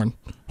 Headpiece porn.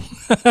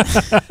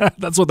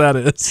 That's what that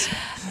is.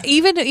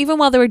 Even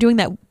while they were doing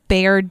that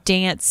bear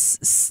dance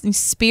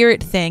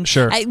spirit thing,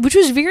 Sure. Which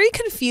was very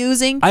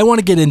confusing. I want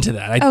to get into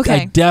that.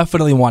 Okay. I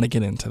definitely want to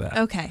get into that.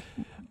 Okay.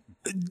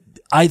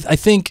 I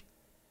think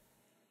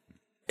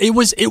it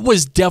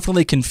was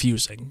definitely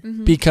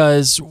confusing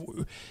because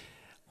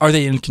are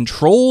they in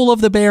control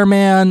of the bear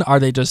man? Are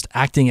they just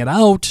acting it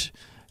out?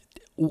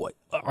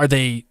 Are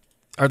they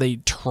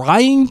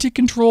trying to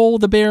control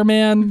the bear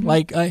man?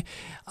 Like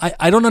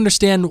I don't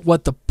understand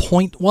what the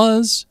point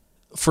was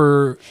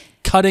for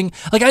cutting.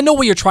 Like, I know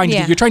what you're trying to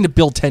do. You're trying to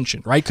build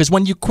tension, right? Because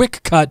when you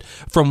quick cut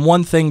from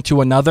one thing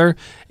to another,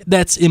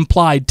 that's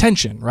implied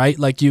tension, right?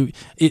 Like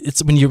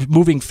it's when you're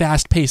moving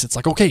fast pace, it's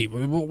like, okay,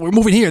 we're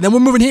moving here, then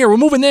we're moving here, we're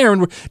moving there,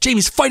 and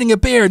Jamie's fighting a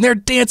bear, and they're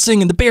dancing,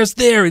 and the bear's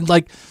there, and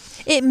like,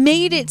 It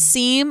made it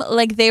seem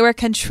like they were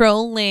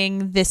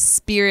controlling this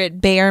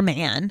spirit bear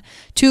man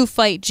to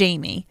fight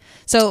Jamie.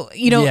 So,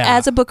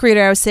 as a book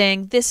reader, I was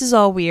saying, this is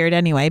all weird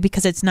anyway,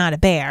 because it's not a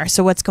bear.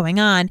 So what's going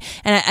on?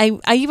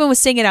 And I even was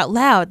saying it out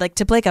loud, like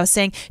to Blake, I was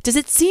saying, does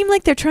it seem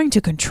like they're trying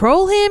to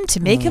control him, to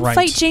make him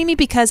fight Jamie?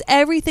 Because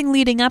everything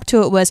leading up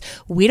to it was,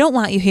 we don't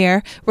want you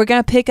here. We're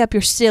going to pick up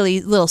your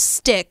silly little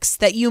sticks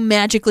that you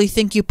magically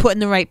think you put in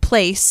the right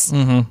place.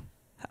 Mm-hmm.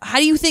 How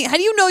do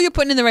you know you're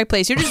putting in the right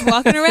place? You're just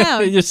walking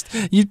around. you just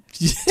walking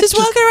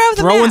around with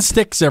a throwing map.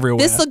 sticks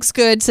everywhere. This looks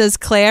good, says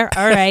Claire.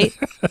 All right.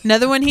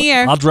 Another one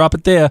here. I'll drop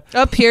it there.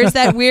 Oh, here's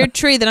that weird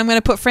tree that I'm going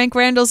to put Frank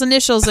Randall's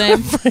initials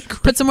in.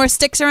 Put some more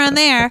sticks around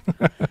there.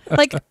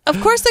 Like, of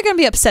course they're going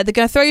to be upset. They're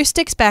going to throw your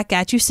sticks back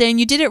at you saying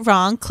you did it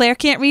wrong. Claire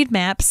can't read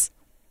maps.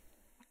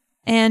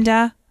 And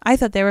I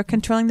thought they were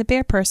controlling the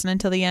bear person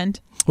until the end.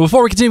 Well,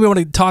 before we continue, we want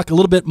to talk a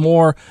little bit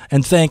more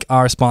and thank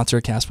our sponsor,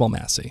 Caswell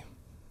Massey.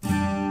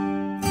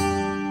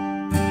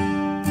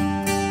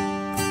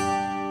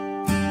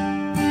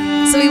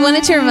 So we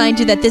wanted to remind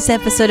you that this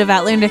episode of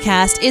Outlander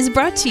Cast is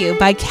brought to you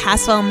by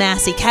Caswell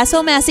Massey.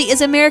 Caswell Massey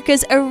is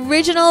America's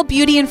original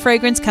beauty and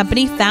fragrance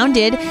company,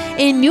 founded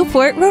in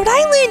Newport, Rhode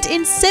Island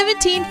in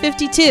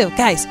 1752.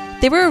 Guys,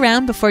 they were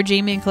around before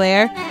Jamie and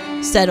Claire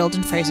settled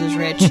in Fraser's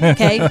Ridge,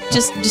 okay?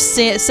 just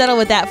settle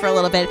with that for a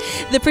little bit.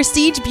 The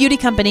Prestige Beauty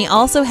Company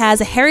also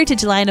has a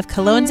heritage line of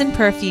colognes and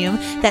perfume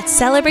that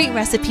celebrate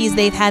recipes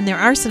they've had in their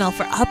arsenal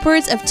for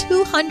upwards of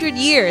 200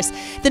 years.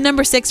 The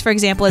number 6, for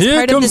example, is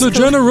part of this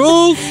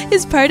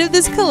is part of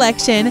this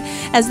collection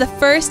as the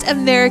first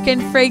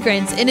American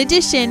fragrance. In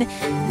addition,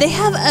 they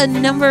have a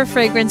number of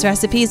fragrance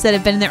recipes that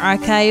have been in their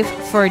archive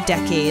for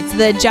decades.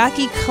 The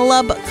Jockey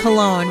Club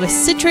cologne with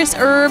citrus,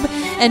 herb,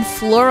 and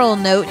floral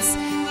notes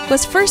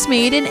was first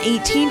made in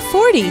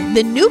 1840.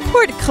 The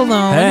Newport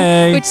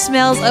cologne, which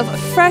smells of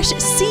fresh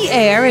sea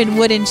air and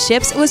wooden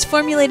ships, was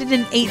formulated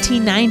in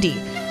 1890.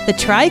 The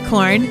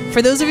tricorn,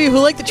 for those of you who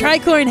like the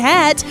tricorn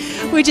hat,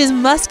 which is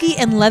musky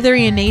and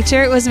leathery in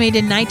nature, was made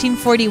in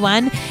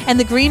 1941. And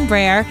the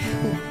Greenbrier,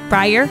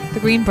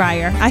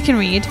 I can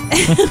read,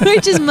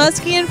 which is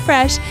musky and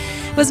fresh,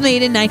 was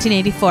made in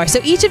 1984. So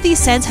each of these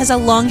scents has a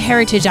long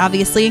heritage,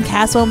 obviously, in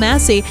Caswell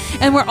Massey,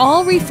 and were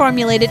all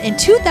reformulated in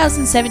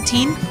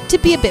 2017 to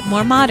be a bit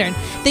more modern.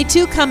 They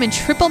too come in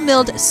triple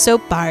milled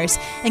soap bars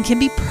and can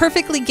be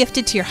perfectly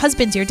gifted to your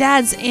husbands, your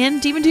dads,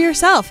 and even to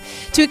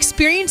yourself. To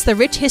experience the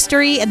rich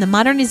history and the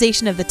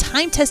modernization of the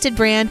time-tested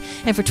brand,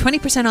 and for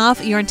 20%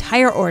 off your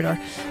entire order,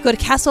 go to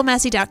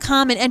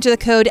CaswellMassey.com and enter the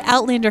code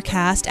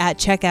OutlanderCast at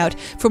checkout.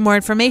 For more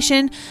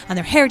information on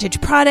their heritage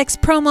products,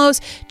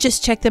 promos,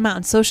 just check them out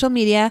on social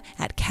media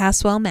at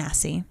Caswell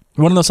Massey.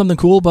 You want to know something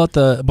cool about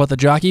the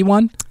jockey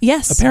one?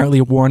 Yes.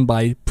 Apparently worn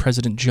by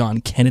President John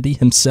Kennedy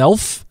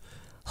himself.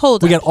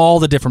 We got all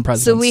the different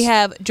presidents. So we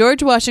have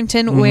George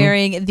Washington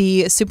wearing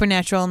the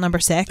supernatural number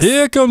 6.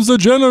 Here comes the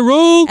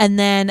general. And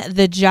then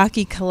the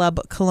Jockey Club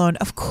cologne.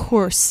 Of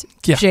course,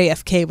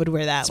 JFK would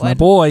wear that one. My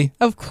boy.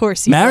 Of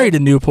course he married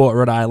would. in Newport,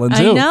 Rhode Island,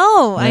 too. I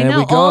know. There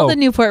we go. All the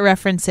Newport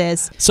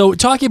references. So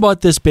talking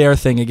about this bear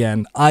thing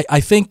again,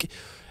 I think,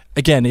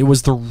 again, it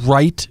was the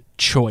right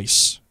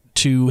choice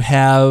to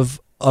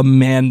have a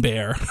man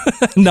bear,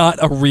 not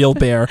a real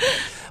bear.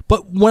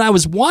 But when I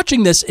was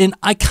watching this, and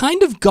I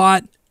kind of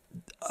got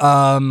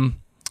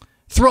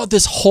throughout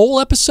this whole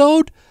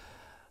episode,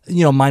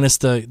 minus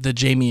the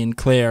Jamie and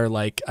Claire,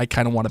 like, I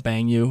kind of want to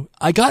bang you,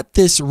 I got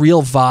this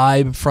real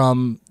vibe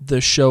from the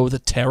show The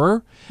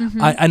Terror.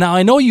 Mm-hmm.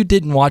 I know you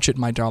didn't watch it,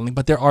 my darling,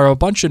 but there are a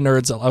bunch of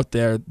nerds out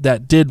there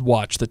that did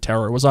watch The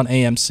Terror. It was on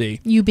AMC.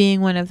 You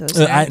being one of those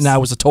nerds. I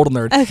was a total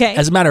nerd. Okay.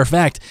 As a matter of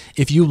fact,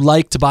 if you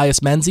like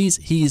Tobias Menzies,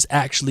 he's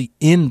actually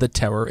in The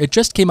Terror. It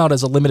just came out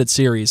as a limited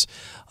series,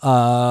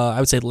 I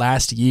would say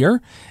last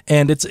year,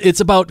 and it's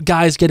about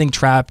guys getting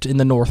trapped in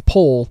the North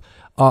Pole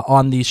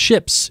on these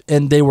ships,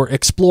 and they were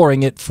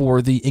exploring it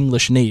for the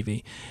English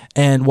Navy,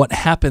 and what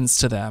happens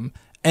to them.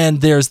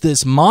 And there's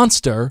this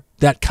monster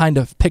that kind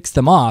of picks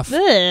them off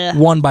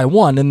one by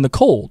one in the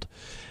cold.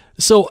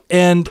 So,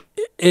 and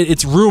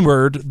it's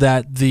rumored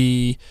that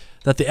the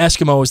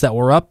Eskimos that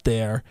were up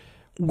there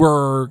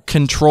were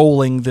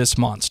controlling this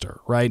monster,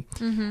 right?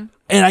 Mm-hmm.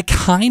 And I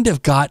kind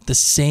of got the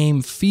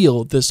same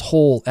feel this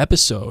whole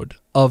episode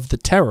of The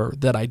Terror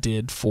that I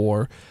did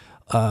for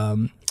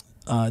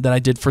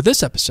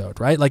this episode,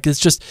 right? Like, it's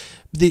just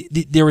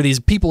there were these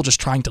people just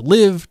trying to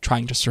live,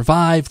 trying to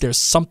survive. There's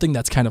something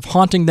that's kind of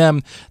haunting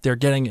them. They're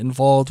getting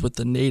involved with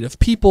the native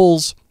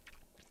peoples.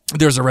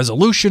 There's a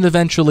resolution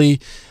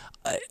eventually.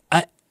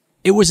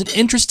 It was an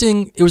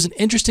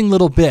interesting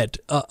little bit,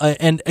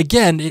 and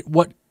again,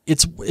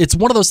 it's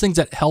one of those things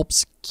that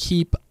helps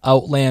keep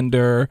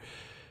Outlander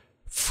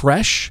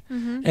fresh,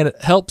 and it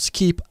helps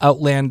keep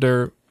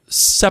Outlander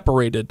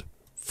separated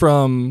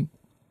from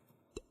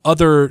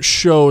other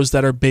shows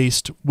that are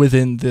based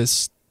within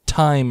this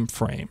time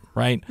frame,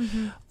 right?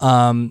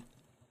 Mm-hmm.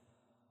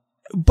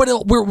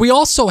 But we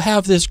also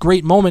have this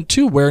great moment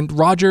too, where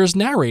Roger is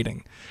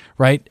narrating,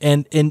 right?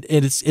 And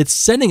it's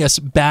sending us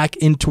back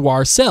into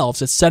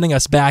ourselves. It's sending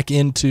us back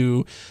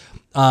into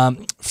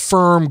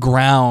firm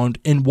ground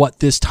in what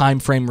this time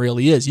frame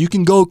really is. You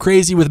can go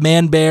crazy with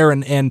Man Bear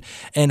and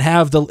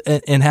have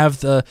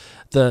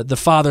the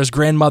father's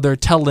grandmother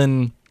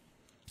telling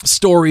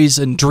stories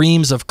and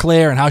dreams of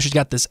Claire and how she's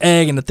got this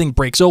egg and the thing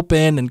breaks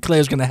open and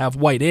Claire's going to have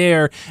white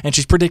hair and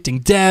she's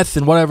predicting death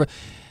and whatever.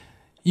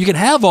 You can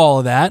have all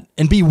of that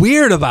and be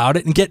weird about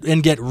it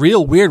and get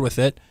real weird with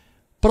it,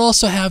 but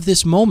also have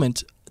this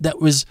moment that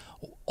was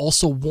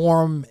also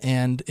warm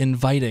and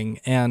inviting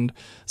and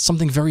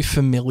something very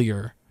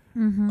familiar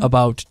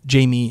about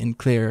Jamie and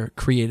Claire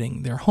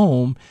creating their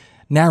home,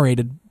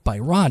 narrated by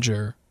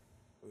Roger,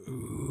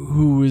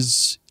 who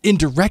is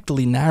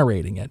indirectly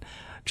narrating it.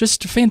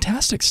 Just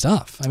fantastic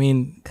stuff. I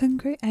mean,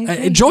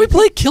 Joey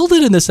Blake killed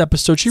it in this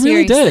episode. She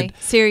really did.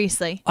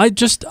 Seriously.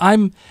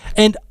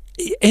 And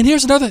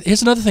here's another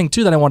thing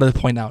too that I wanted to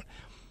point out.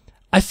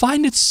 I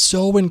find it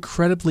so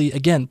incredibly,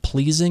 again,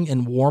 pleasing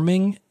and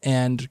warming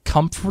and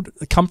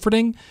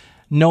comforting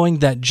knowing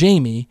that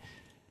Jamie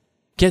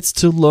gets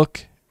to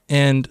look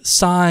and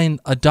sign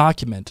a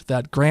document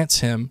that grants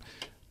him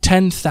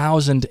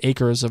 10,000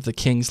 acres of the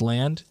king's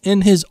land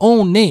in his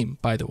own name,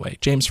 by the way,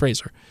 James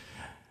Fraser.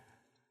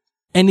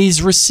 And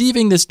he's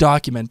receiving this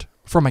document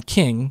from a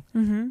king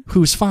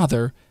whose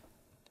father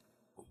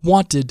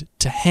wanted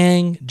to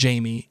hang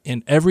Jamie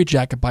in every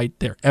Jacobite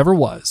there ever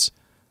was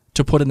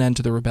to put an end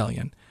to the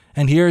rebellion.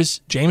 And here's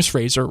James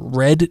Fraser,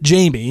 Red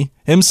Jamie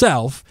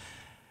himself,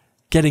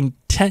 getting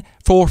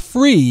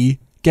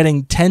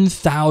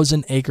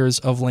 10,000 acres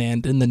of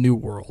land in the New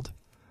World.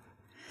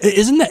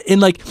 Isn't that,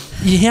 and like,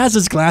 he has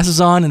his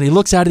glasses on and he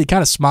looks at it, he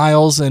kind of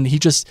smiles and he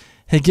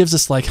gives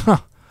us like,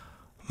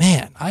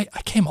 man, I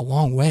came a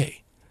long way.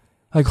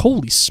 Like,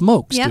 holy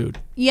smokes, dude.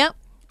 Yep.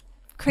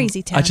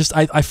 Crazy town.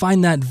 I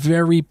find that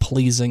very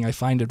pleasing. I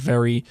find it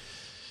very,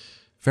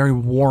 very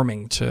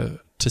warming to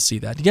see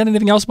that. You got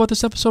anything else about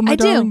this episode, my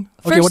darling?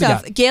 I do. First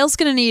off, Gail's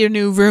going to need a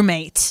new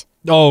roommate.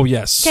 Oh,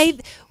 yes. Okay,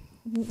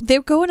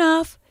 they're going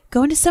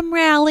to some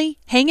rally,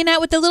 hanging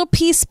out with the little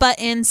peace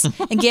buttons,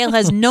 and Gail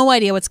has no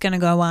idea what's going to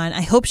go on.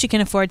 I hope she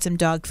can afford some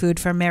dog food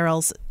for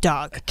Meryl's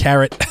dog.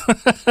 Carrot.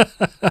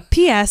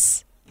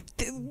 P.S.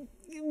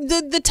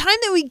 The time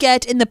that we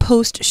get in the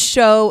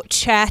post-show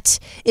chat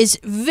is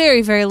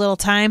very, very little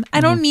time.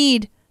 I don't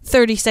need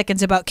 30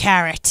 seconds about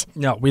Carrot.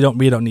 No, we don't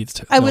need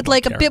to. I would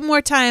like a bit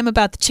more time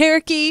about the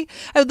Cherokee.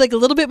 I would like a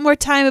little bit more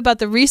time about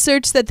the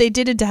research that they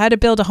did into how to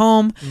build a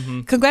home.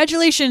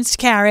 Congratulations,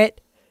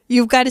 Carrot.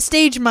 You've got a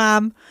stage,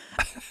 Mom.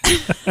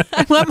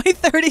 I want my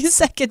 30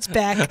 seconds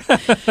back.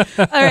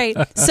 All right.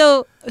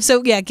 So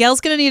yeah, Gail's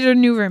going to need a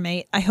new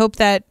roommate. I hope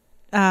that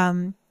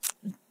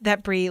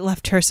that Bree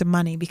left her some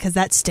money because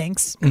that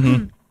stinks.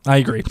 I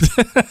agree.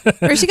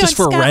 Where's she going? Just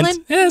for Scotland? rent?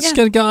 Yeah, it's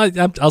gonna go.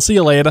 I'll see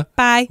you later.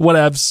 Bye.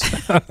 Whatevs.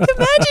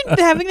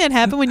 Imagine having that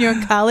happen when you're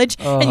in college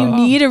and you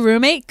need a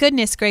roommate.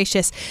 Goodness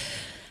gracious.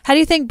 How do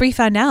you think Bree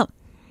found out?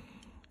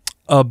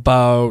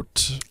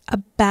 About. I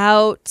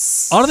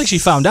don't think she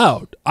found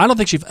out.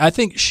 I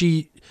think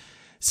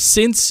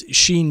since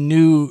she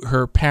knew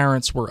her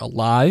parents were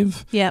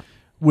alive. Yep.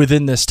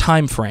 Within this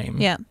time frame.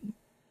 Yeah.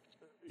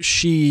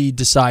 She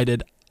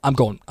decided, I'm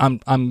going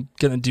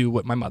to do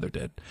what my mother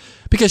did.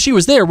 Because she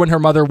was there when her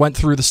mother went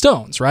through the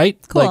stones, right?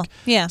 Cool.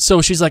 Yeah.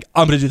 So she's like,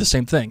 I'm going to do the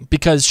same thing.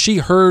 Because she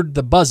heard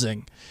the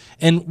buzzing.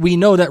 And we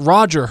know that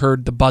Roger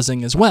heard the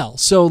buzzing as well.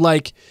 So,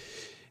 like,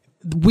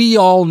 we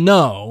all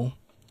know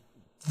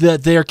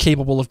that they're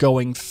capable of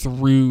going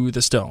through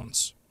the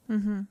stones.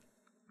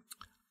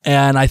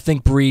 And I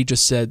think Bree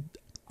just said,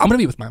 I'm going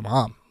to be with my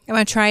mom. I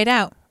want to try it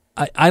out.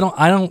 I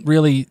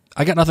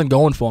got nothing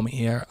going for me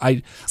here. I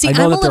know I'm that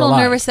a little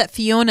alive. nervous that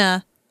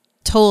Fiona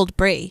told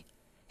Bree,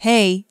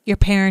 hey, your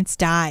parents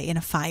die in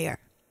a fire.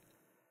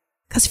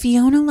 Because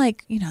Fiona, I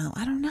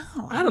don't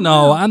know. I don't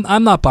know.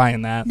 I'm not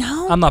buying that.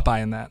 No? I'm not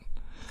buying that.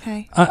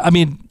 Okay. I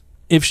mean,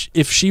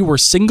 if she were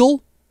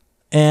single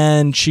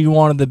and she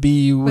wanted to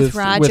be with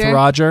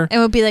Roger. It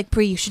would be like,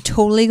 Bree, you should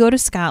totally go to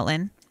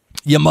Scotland.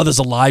 Your mother's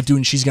alive, dude,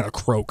 and she's going to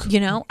croak.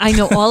 I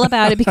know all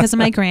about it because of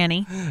my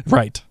granny.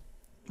 Right.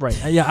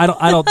 Yeah,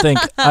 I don't think.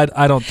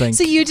 I don't think.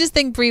 So you just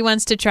think Bree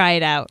wants to try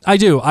it out? I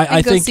do.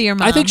 I think. See your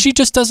mom. I think she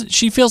just doesn't.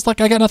 She feels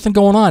like I got nothing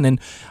going on, and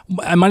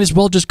I might as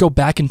well just go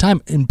back in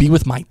time and be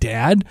with my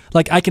dad.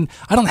 Like I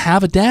don't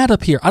have a dad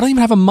up here. I don't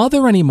even have a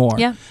mother anymore.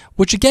 Yeah.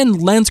 Which again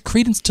lends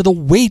credence to the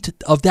weight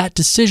of that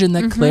decision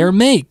that Claire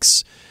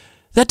makes.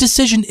 That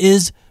decision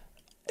it's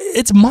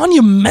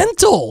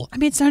monumental. I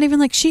mean, it's not even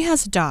like she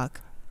has a dog.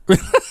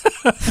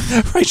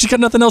 Right. She's got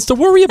nothing else to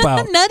worry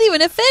about. Not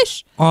even a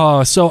fish.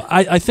 Oh, so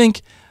I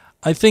think.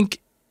 I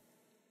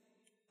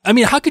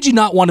mean, how could you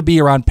not want to be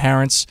around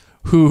parents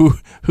who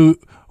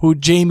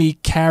Jamie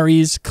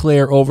carries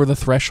Claire over the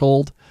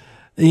threshold,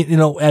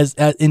 as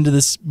into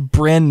this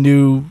brand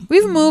new.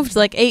 We've moved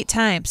like 8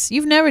 times.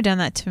 You've never done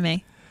that to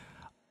me.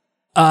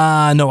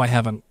 No, I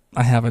haven't.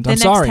 I'm sorry. The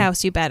next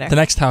house, you better. The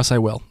next house, I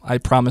will. I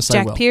promise I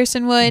will. Jack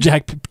Pearson would.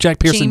 Jack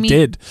Pearson Jamie,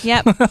 did.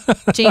 Yep.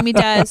 Jamie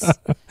does.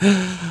 You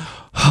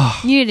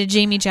need to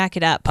Jamie jack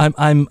it up.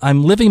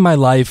 I'm living my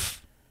life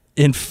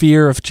in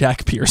fear of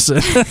Jack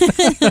Pearson. For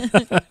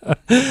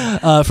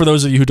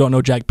those of you who don't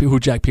know who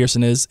Jack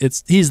Pearson is,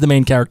 he's the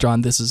main character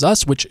on This Is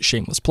Us, which,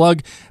 shameless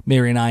plug,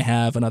 Mary and I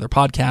have another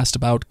podcast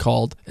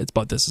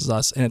about This Is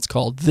Us, and it's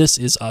called This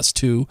Is Us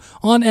 2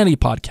 on any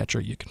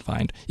podcatcher you can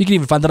find. You can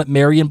even find that at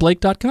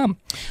maryandblake.com.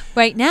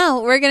 Right now,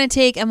 we're going to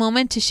take a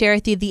moment to share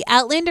with you the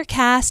Outlander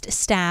cast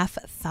staff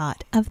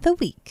thought of the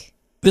week.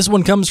 This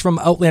one comes from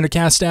Outlander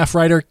cast staff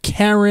writer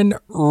Karen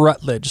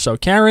Rutledge. So,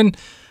 Karen,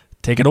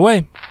 take it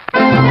away.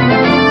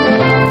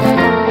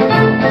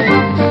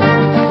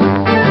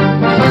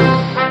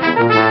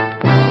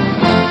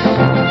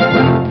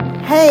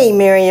 Hey,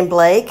 Mary and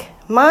Blake.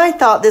 My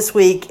thought this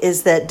week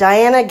is that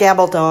Diana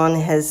Gabaldon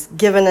has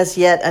given us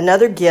yet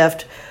another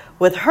gift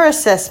with her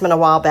assessment a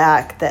while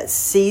back that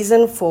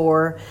season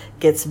 4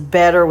 gets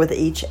better with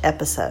each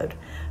episode.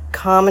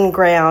 Common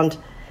Ground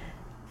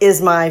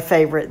is my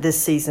favorite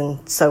this season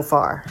so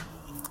far.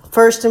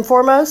 First and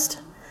foremost,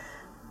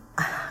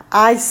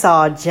 I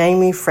saw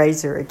Jamie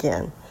Fraser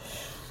again,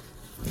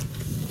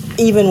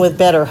 even with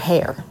better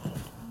hair.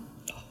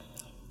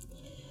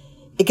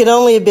 It could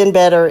only have been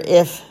better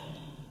if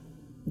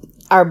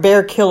our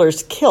bear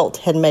killer's kilt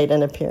had made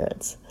an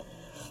appearance.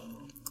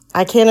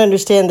 I can't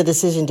understand the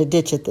decision to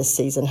ditch it this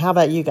season. How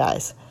about you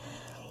guys?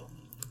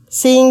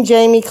 Seeing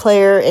Jamie,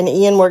 Claire, and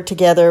Ian work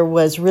together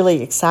was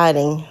really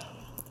exciting.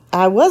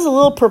 I was a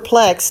little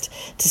perplexed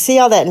to see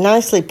all that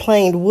nicely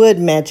planed wood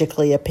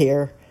magically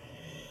appear.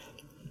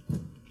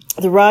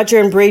 The Roger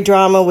and Bree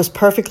drama was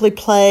perfectly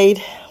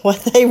played. What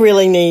they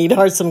really need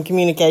are some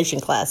communication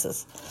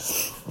classes.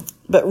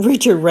 But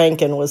Richard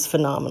Rankin was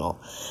phenomenal.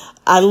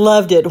 I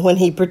loved it when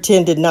he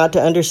pretended not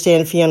to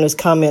understand Fiona's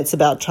comments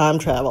about time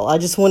travel. I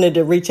just wanted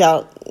to reach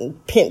out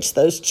and pinch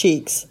those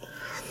cheeks.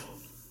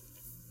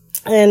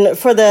 And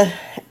for the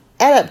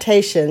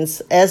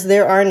adaptations, as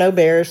there are no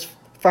bears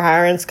for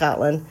hire in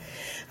Scotland,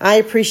 I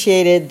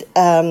appreciated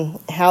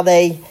how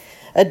they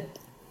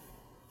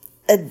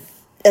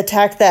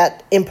attacked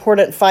that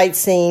important fight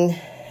scene,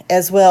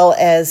 as well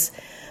as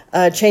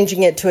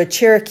changing it to a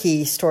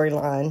Cherokee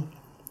storyline.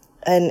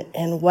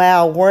 And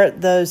wow, weren't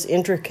those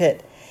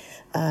intricate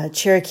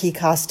Cherokee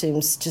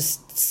costumes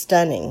just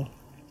stunning?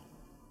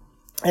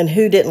 And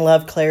who didn't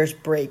love Claire's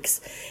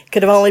breaks?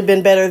 Could have only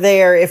been better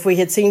there if we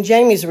had seen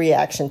Jamie's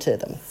reaction to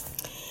them.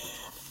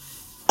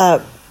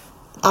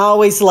 I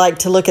always like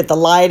to look at the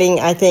lighting,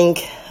 I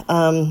think,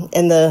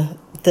 and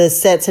the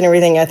sets and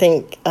everything. I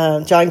think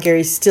John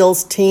Gary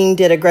Still's team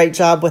did a great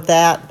job with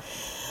that,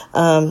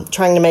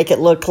 trying to make it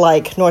look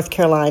like North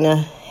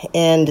Carolina.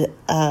 And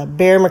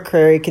Bear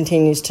McCreary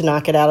continues to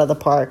knock it out of the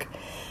park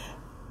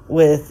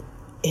with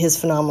his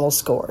phenomenal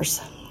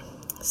scores.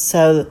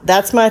 So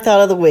that's my thought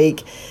of the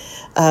week.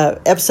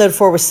 Episode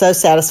 4 was so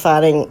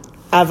satisfying.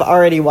 I've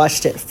already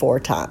watched it 4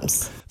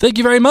 times. Thank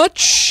you very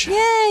much.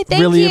 Yay, thank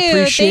really you. Really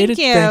appreciate it.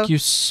 Thank you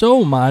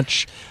so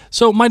much.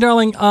 So, my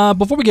darling,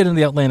 before we get into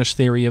the outlandish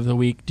theory of the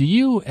week, do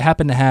you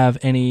happen to have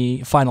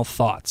any final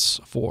thoughts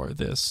for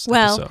this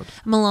episode?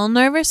 I'm a little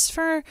nervous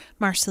for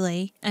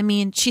Marcelly. I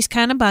mean, she's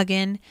kind of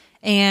bugging,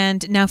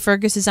 and now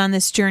Fergus is on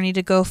this journey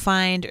to go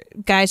find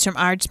guys from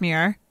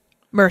Ardsmuir.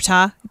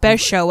 Murtaugh, better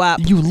show up.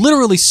 You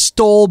literally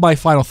stole my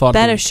final thought.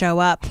 Better show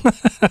up.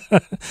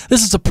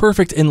 This is a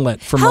perfect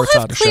inlet for How Murtaugh to show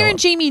up. have Claire and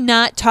Jamie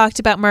not talked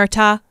about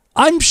Murtaugh?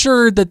 I'm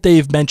sure that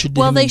they've mentioned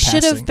him in Well, they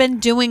should passing. have been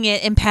doing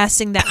it in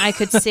passing that I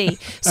could see.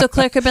 So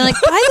Claire could have been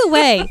like, by the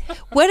way,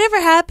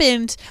 whatever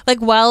happened, like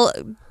while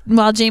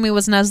Jamie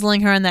was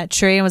nuzzling her in that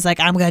tree and was like,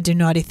 I'm going to do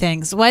naughty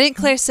things. Why didn't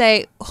Claire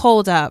say,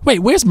 hold up? Wait,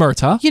 where's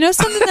Murtaugh? You know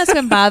something that's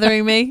been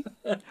bothering me?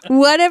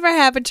 Whatever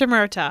happened to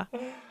Murtaugh?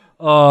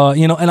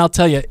 And I'll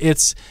tell you,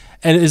 and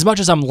as much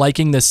as I'm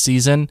liking this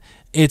season,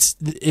 it's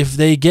if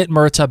they get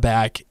Murtaugh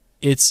back,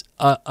 it's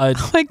oh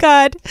my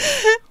God.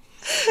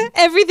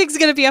 Everything's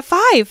going to be a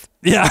 5.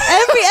 Yeah.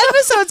 Every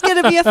episode's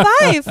going to be a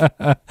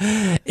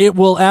 5. It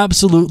will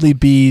absolutely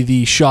be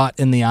the shot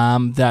in the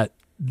arm that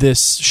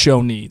this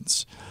show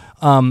needs.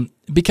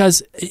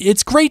 Because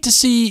it's great to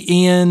see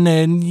Ian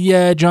and,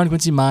 John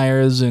Quincy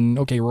Myers and,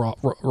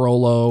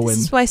 Rollo. This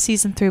is why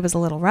season 3 was a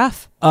little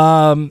rough.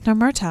 No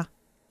Murtaugh.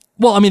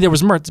 Well, I mean, there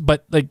was Murtaugh,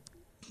 but,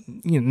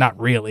 not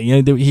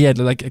really. He had,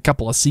 a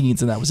couple of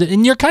scenes, and that was it.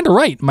 And you're kind of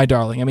right, my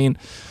darling. I mean,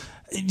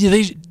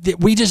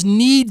 we just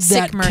need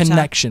that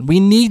connection. We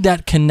need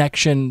that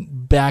connection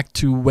back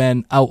to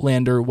when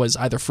Outlander was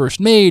either first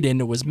made and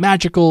it was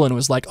magical and it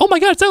was like, oh my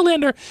God, it's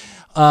Outlander.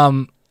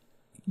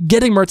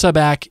 Getting Murtaugh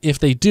back, if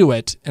they do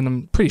it, and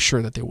I'm pretty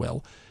sure that they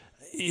will,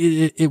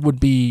 it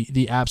would be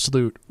the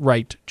absolute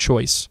right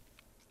choice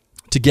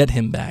to get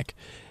him back.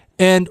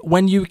 And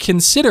when you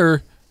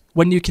consider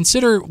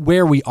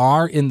where we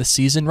are in the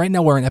season, right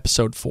now we're in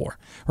episode 4,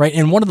 right?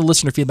 In one of the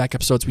listener feedback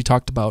episodes, we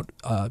talked about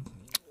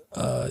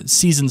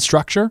season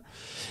structure.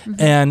 Mm-hmm.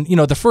 And,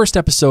 the first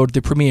episode,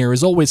 the premiere,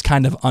 is always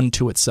kind of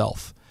unto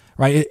itself,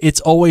 right? It's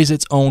always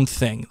its own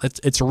thing.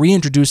 It's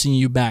reintroducing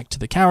you back to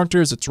the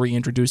characters. It's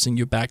reintroducing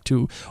you back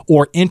to,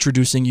 or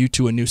introducing you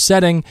to a new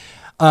setting.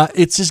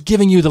 It's just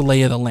giving you the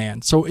lay of the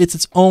land. So it's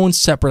its own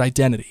separate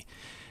identity.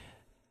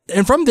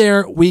 And from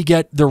there, we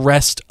get the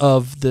rest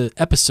of the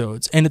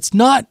episodes. And it's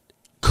not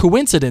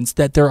coincidence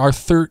that there are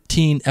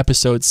 13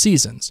 episode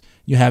seasons.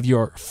 You have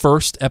your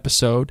first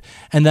episode,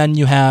 and then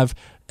you have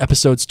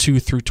episodes 2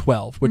 through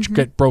 12, which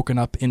get broken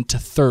up into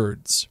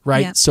thirds,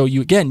 right? Yep. So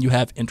you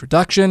have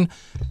introduction,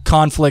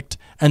 conflict,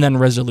 and then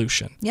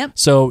resolution. Yep.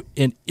 So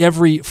in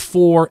every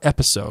 4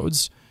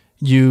 episodes,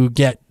 you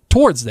get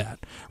towards that.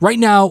 Right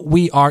now,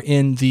 we are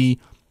in the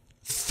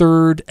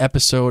 3rd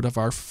episode of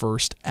our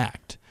first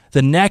act.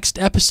 The next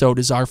episode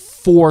is our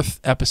 4th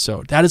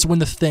episode. That is when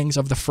the things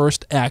of the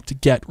first act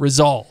get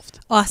resolved.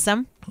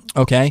 Awesome.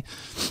 Okay?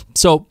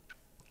 So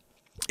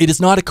it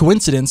is not a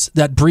coincidence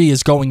that Bree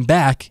is going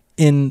back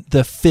in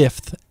the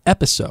 5th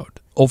episode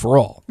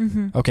overall.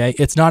 Okay?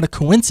 It's not a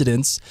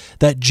coincidence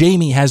that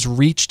Jamie has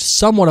reached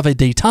somewhat of a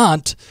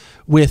détente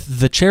with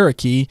the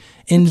Cherokee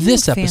in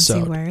this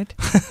episode. Fancy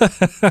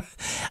word.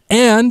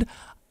 And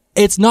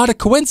it's not a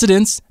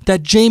coincidence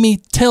that Jamie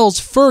tells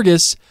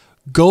Fergus,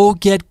 go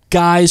get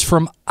guys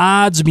from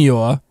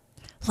Oddsmuir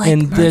Like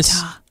in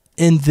Murtaugh.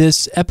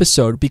 this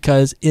episode,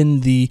 because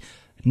in the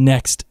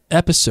next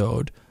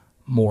episode,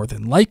 more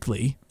than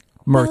likely,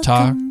 Murtaugh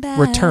Welcome back.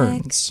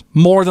 returns.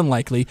 More than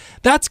likely.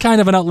 That's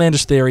kind of an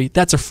outlandish theory.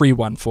 That's a free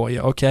one for you,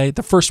 okay?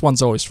 The first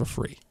one's always for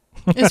free.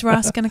 Is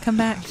Ross going to come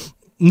back?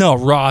 No,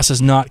 Ross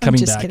is not coming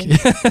I'm just back.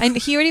 kidding. And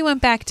he already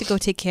went back to go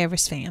take care of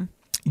his fam.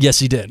 Yes,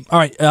 he did. All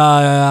right,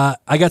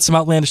 I got some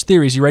outlandish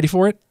theories. You ready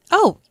for it?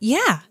 Oh,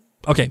 yeah.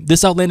 Okay,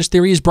 this outlandish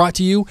theory is brought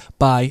to you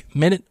by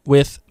Minute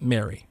with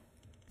Mary.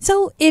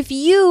 So if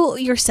you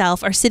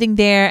yourself are sitting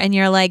there and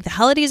you're like, the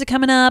holidays are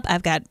coming up,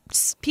 I've got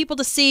people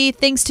to see,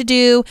 things to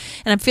do,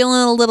 and I'm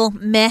feeling a little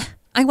meh,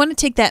 I want to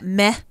take that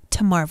meh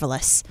to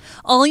marvelous.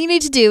 All you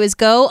need to do is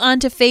go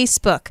onto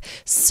Facebook,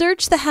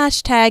 search the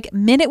hashtag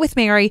Minute with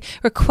Mary,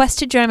 request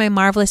to join my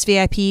Marvelous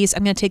VIPs.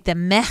 I'm going to take the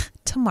meh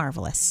to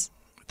marvelous.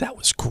 That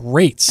was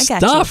great I got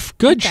stuff. you.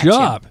 Good I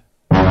got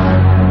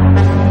job.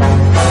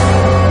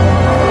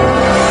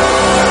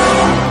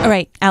 All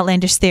right,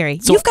 outlandish theory.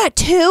 So You've got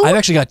 2? I've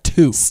actually got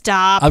 2.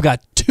 Stop. I've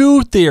got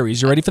 2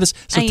 theories. You ready for this?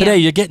 So I today am.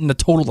 you're getting a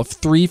total of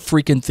 3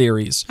 freaking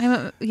theories.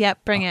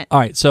 Yep, bring it. All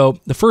right, so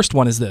the first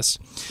one is this.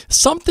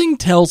 Something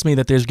tells me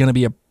that there's going to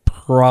be a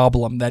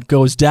problem that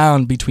goes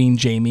down between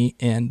Jamie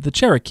and the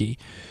Cherokee.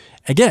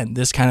 Again,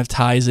 this kind of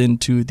ties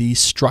into the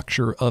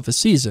structure of a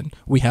season.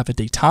 We have a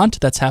détente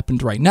that's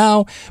happened right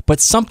now, but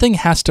something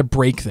has to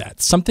break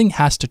that. Something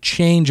has to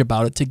change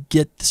about it to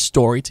get the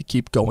story to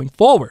keep going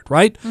forward,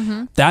 right?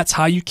 That's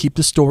how you keep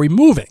the story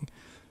moving.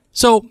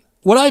 So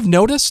what I've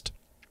noticed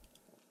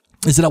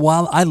is that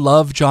while I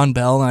love John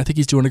Bell and I think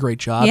he's doing a great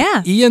job,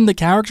 Yeah. Ian, the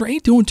character,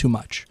 ain't doing too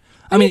much.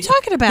 What are you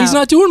talking about? He's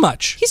not doing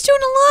much. He's doing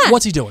a lot.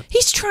 What's he doing?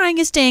 He's trying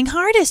his dang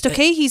hardest,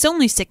 okay? He's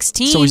only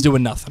 16. So he's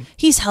doing nothing.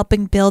 He's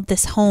helping build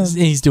this home.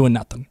 He's doing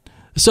nothing.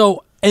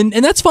 So, and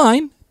that's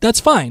fine. That's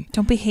fine.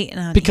 Don't be hating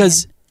on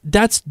Because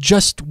that's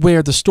just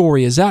where the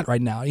story is at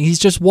right now. He's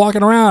just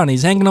walking around.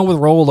 He's hanging out with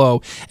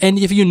Rollo. And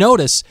if you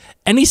notice,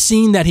 any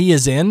scene that he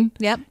is in,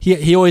 Yep.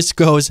 he always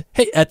goes,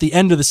 hey, at the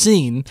end of the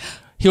scene,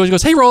 he always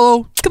goes, hey,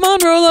 Rollo. Come on,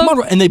 Rollo. Come on,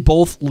 Rollo. And they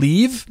both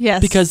leave Yes.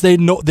 because they're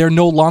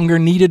no longer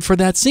needed for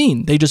that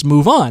scene. They just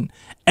move on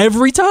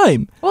every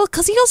time. Well,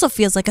 because he also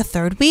feels like a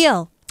third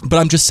wheel. But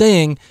I'm just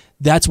saying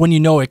that's when you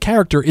know a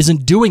character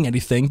isn't doing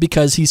anything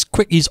because he's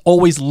quick. He's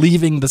always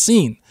leaving the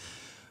scene.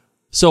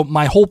 So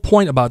my whole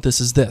point about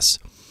this is this.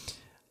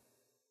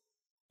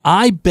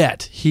 I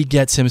bet he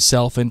gets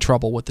himself in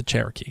trouble with the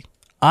Cherokee.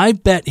 I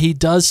bet he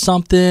does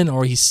something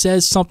or he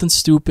says something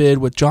stupid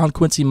with John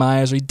Quincy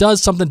Myers or he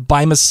does something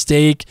by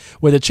mistake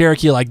with the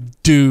Cherokee like,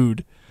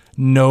 dude,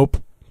 nope,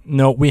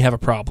 we have a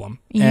problem.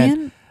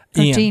 Ian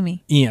or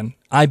Jamie? Ian.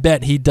 I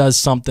bet he does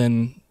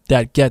something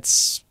that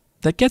gets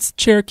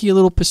Cherokee a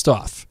little pissed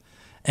off.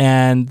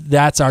 And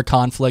that's our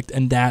conflict,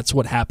 and that's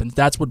what happens.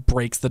 That's what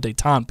breaks the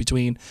détente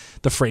between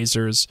the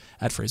Frasers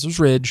at Fraser's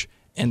Ridge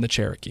and the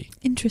Cherokee.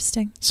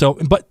 Interesting. So,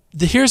 but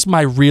here's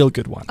my real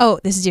good one. Oh,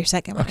 this is your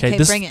second one. Okay,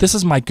 this bring it. this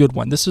is my good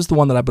one. This is the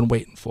one that I've been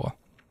waiting for.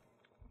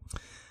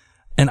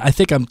 And I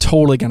think I'm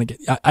totally gonna get.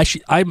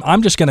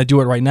 I'm just gonna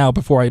do it right now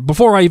before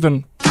I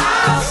even.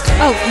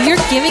 Oh, you're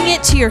giving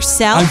it to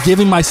yourself? I'm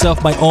giving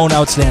myself my own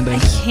outstanding.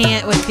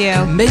 Can't with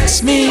you.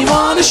 Makes me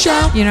wanna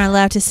shout. You're not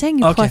allowed to sing,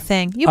 you Okay. poor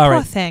thing. You All poor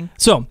right. thing.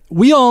 So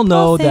we all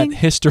know Poor thing.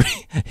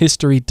 that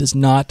history does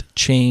not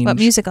change. What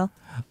musical?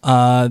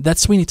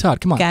 That's Sweeney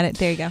Todd. Come on. Got it.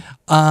 There you go.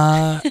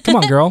 Come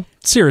on, girl.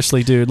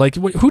 Seriously, dude. Like,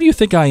 who do you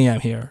think I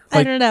am here? I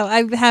Like, don't know.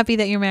 I'm happy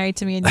that you're married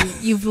to me and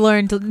you've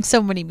learned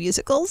so many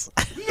musicals.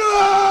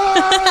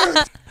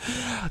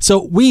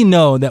 so we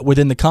know that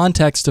within the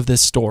context of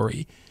this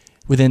story,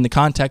 within the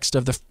context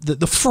of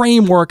the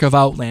framework of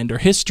Outlander,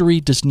 history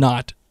does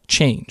not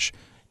change.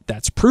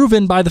 That's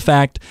proven by the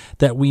fact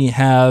that we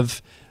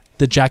have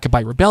the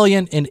Jacobite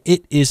Rebellion, and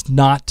it is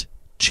not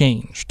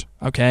changed.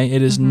 Okay?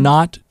 It is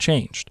not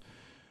changed.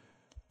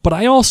 But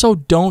I also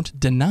don't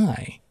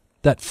deny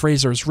that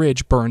Fraser's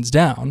Ridge burns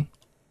down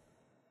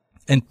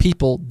and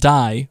people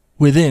die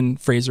within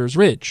Fraser's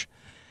Ridge.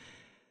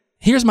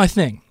 Here's my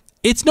thing.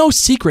 It's no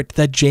secret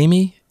that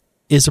Jamie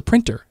is a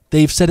printer.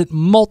 They've said it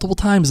multiple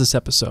times this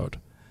episode.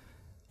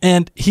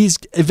 And he's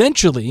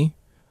eventually,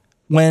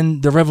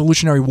 when the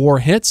Revolutionary War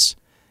hits,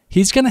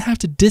 he's going to have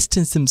to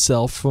distance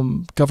himself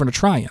from Governor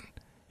Tryon.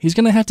 He's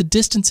going to have to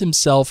distance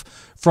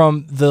himself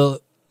from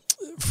the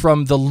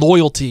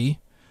loyalty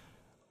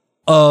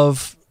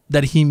of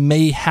that he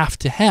may have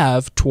to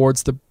have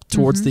towards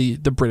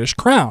the British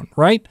crown,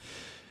 right?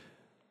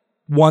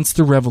 Once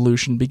the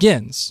revolution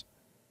begins.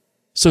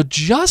 So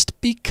just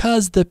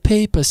because the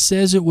paper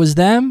says it was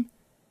them,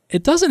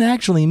 it doesn't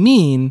actually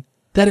mean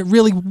that it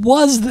really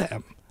was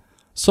them.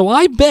 So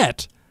I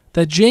bet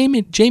that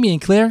Jamie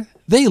and Claire,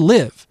 they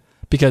live,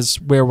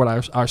 because where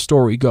would our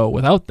story go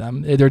without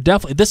them?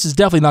 This is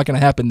definitely not going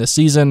to happen this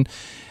season.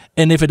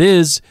 And if it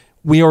is,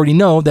 we already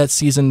know that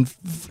season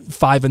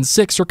 5 and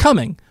 6 are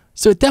coming.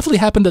 So it definitely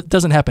happened. That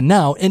doesn't happen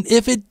now. And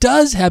if it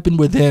does happen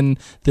within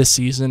this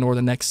season or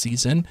the next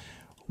season,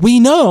 we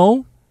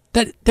know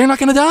that they're not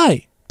going to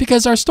die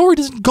because our story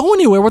doesn't go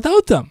anywhere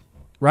without them,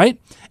 right?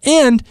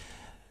 And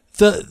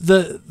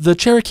the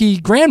Cherokee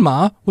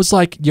grandma was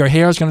like, your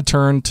hair is going to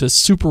turn to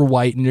super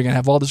white and you're going to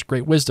have all this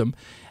great wisdom.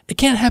 It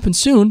can't happen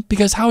soon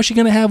because how is she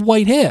going to have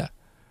white hair?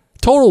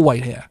 Total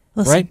white hair,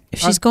 Listen, right? If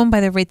she's going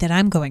by the rate that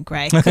I'm going,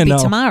 Greg, it could be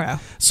tomorrow.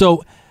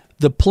 So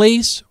the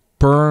place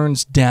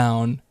burns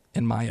down,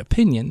 in my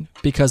opinion,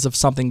 because of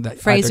something that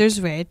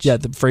Fraser's Ridge. Yeah,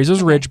 the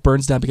Fraser's Ridge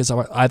burns down because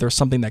of either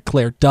something that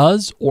Claire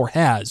does or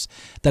has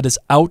that is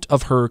out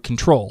of her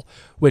control,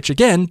 which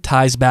again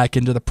ties back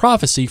into the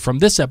prophecy from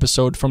this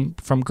episode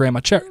from Grandma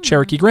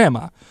Cherokee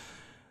Grandma.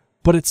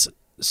 But it's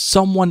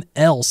someone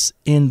else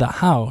in the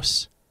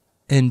house,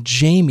 and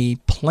Jamie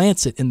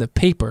plants it in the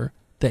paper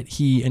that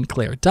he and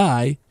Claire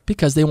die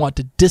because they want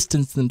to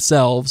distance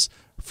themselves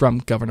from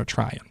Governor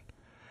Tryon.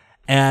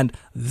 And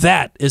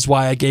that is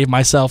why I gave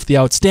myself the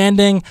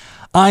outstanding.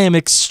 I am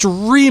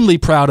extremely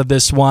proud of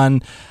this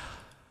one.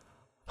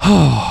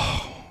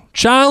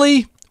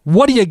 Charlie,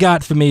 what do you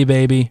got for me,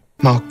 baby?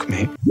 Mock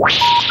me.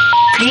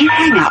 Please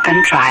hang up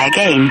and try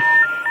again.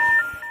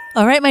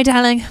 All right, my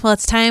darling. Well,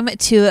 it's time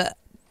to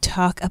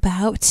talk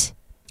about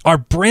our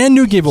brand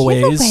new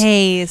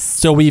giveaways.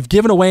 So we've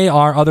given away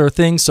our other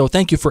things. So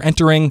thank you for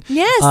entering.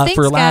 Yes, thanks,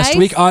 for last guys.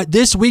 week.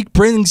 This week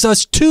brings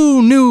us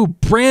 2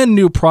 brand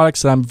new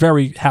products that I'm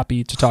very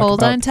happy to talk about.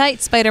 Hold on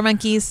tight, Spider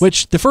Monkeys.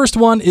 Which the first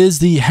one is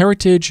the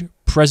Heritage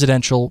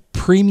Presidential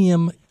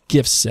Premium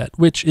Gift Set,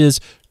 which is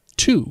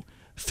 2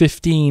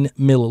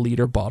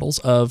 15-milliliter bottles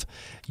of,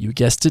 you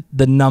guessed it,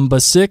 the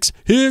number 6.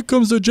 Here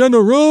comes the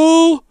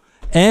General,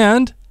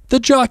 and the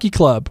Jockey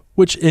Club,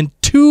 which in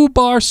 2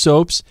 bar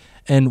soaps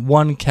and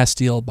 1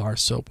 Castile bar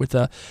soap with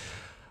a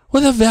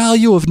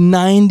value of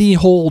 $90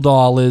 whole.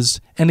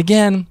 And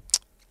again,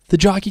 the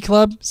Jockey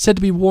Club said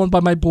to be worn by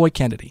my boy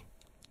Kennedy.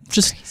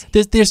 Just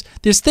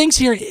there's things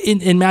here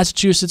in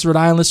Massachusetts, Rhode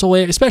Island, this whole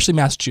area, especially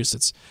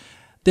Massachusetts.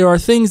 There are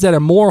things that are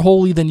more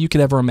holy than you could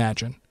ever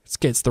imagine.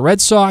 It's the Red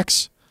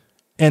Sox,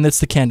 and it's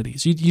the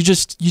Kennedys. You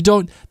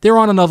don't. They're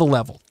on another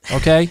level.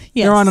 Okay,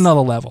 Yes. They're on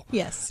another level.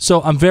 Yes.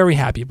 So I'm very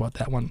happy about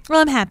that one. Well,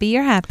 I'm happy.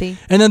 You're happy.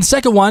 And then the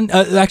second one,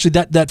 actually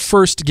that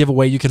first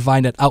giveaway you can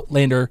find at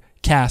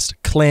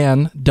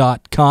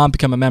OutlanderCastClan.com.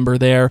 Become a member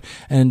there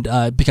and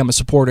become a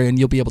supporter, and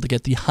you'll be able to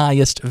get the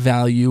highest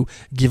value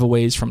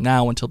giveaways from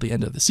now until the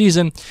end of the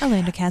season.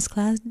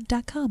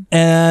 OutlanderCastClan.com.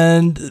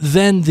 And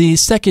then the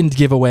second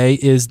giveaway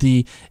is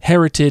the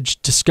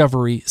Heritage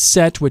Discovery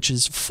Set, which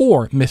is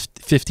 4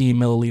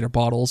 15-milliliter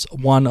bottles,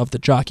 1 of the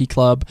Jockey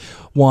Club,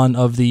 1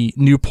 of the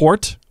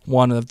Newport,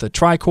 1 of the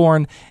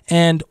Tricorn,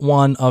 and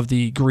 1 of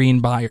the Green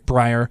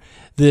Brier.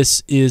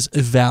 This is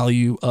a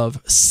value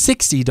of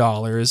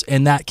 $60,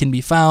 and that can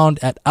be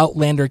found at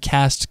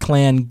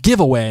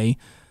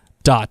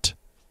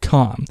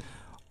OutlanderCastClanGiveaway.com.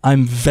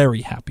 I'm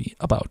very happy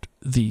about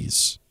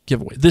these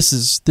giveaways. This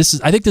is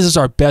I think this is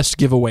our best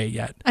giveaway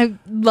yet. I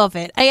love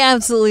it. I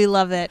absolutely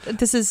love it. I'm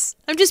just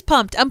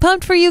pumped. I'm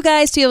pumped for you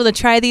guys to be able to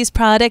try these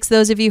products,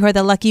 those of you who are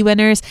the lucky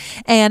winners.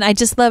 And I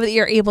just love that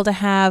you're able to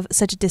have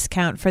such a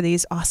discount for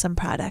these awesome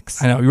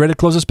products. I know. You ready to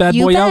close this bad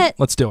boy out?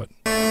 Let's do it.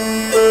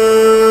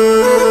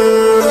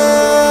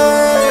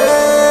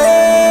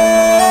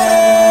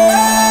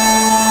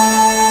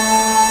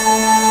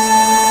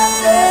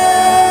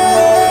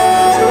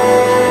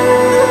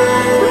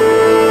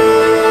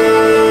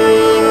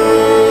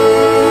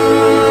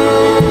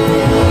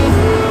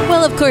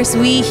 Of course,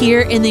 we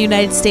here in the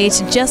United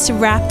States just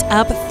wrapped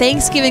up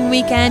Thanksgiving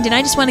weekend, and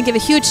I just want to give a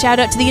huge shout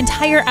out to the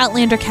entire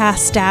Outlander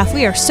cast staff.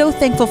 We are so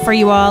thankful for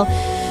you all,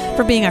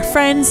 for being our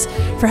friends,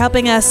 for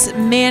helping us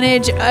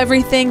manage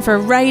everything, for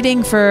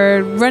writing,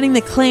 for running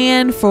the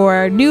clan,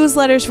 for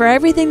newsletters, for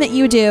everything that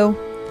you do.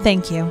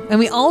 Thank you. And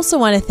we also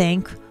want to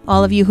thank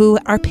all of you who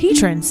are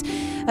patrons.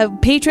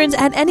 Patrons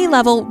at any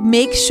level,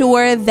 make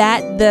sure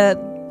that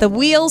the the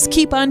wheels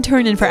keep on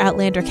turning for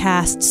Outlander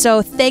Cast.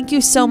 So thank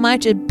you so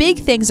much. A big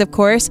thanks, of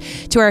course,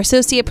 to our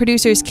associate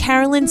producers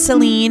Carolyn,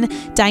 Celine,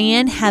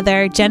 Diane,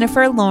 Heather,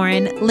 Jennifer,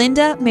 Lauren,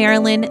 Linda,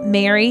 Marilyn,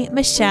 Mary,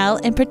 Michelle,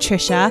 and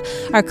Patricia.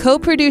 Our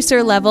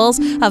co-producer levels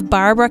of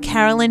Barbara,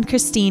 Carolyn,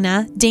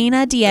 Christina,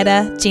 Dana,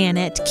 Dieta,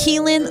 Janet,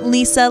 Keelan,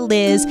 Lisa,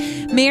 Liz,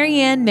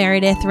 Marianne,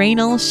 Meredith,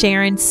 Raynal,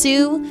 Sharon,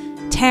 Sue,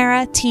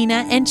 Tara,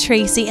 Tina, and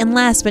Tracy. And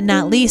last but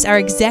not least, our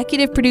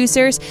executive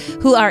producers,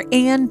 who are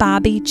Ann,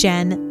 Bobby,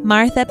 Jen,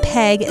 Martha,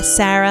 Peg,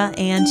 Sarah,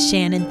 and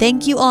Shannon.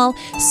 Thank you all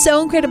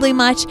so incredibly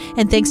much,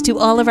 and thanks to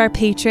all of our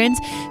patrons.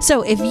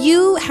 So if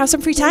you have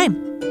some free time,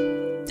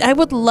 I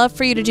would love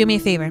for you to do me a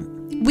favor.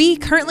 We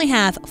currently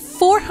have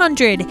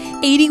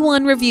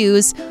 481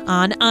 reviews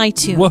on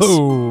iTunes.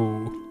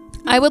 Whoa.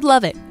 I would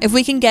love it if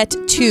we can get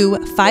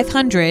to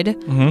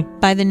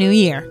 500 by the new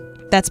year.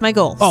 That's my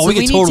goal. Oh, so we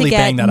can totally need to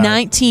bang get that out.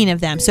 19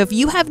 of them. So if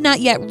you have not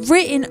yet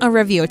written a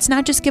review, it's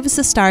not just give us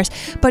the stars,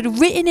 but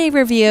written a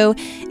review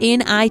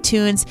in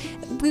iTunes,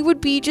 we would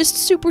be just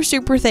super,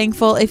 super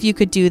thankful if you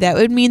could do that. It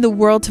would mean the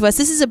world to us.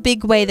 This is a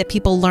big way that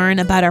people learn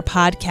about our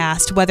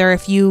podcast, whether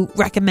if you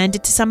recommend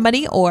it to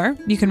somebody or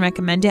you can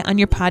recommend it on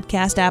your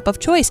podcast app of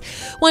choice.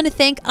 Want to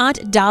thank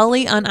Aunt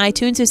Dolly on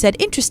iTunes, who said,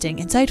 interesting,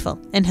 insightful,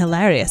 and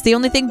hilarious. The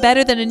only thing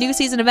better than a new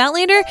season of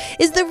Outlander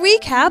is the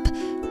recap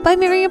by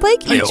Mary and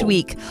Blake each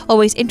week.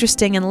 Always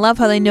interesting, and love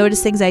how they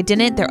notice things I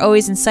didn't. They're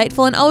always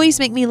insightful and always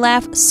make me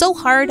laugh so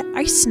hard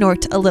I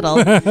snort a little.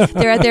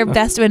 They're at their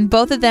best when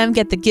both of them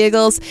get the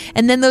giggles,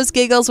 and then those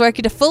giggles work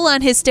into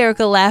full-on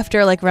hysterical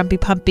laughter like Rumpy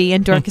Pumpy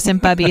and Dorcas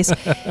and Bubbies.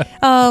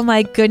 Oh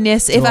my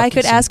goodness. If I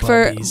could ask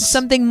for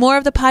something more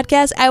of the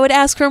podcast, I would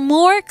ask for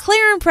more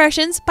Claire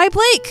impressions by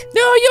Blake.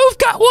 No, you've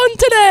got one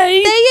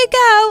today. There you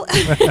go.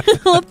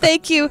 Well,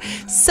 thank you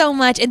so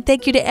much, and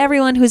thank you to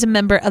everyone who's a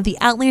member of the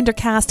Outlander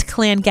Cast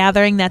Clan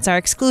Gathering. That's our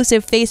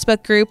exclusive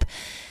Facebook group.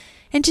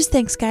 And just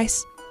thanks,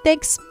 guys.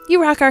 Thanks.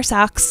 You rock our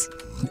socks.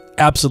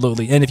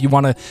 Absolutely. And if you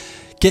want to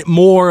get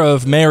more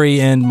of Mary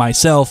and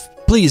myself,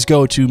 please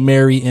go to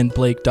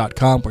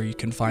maryandblake.com, where you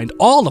can find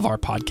all of our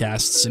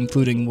podcasts,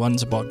 including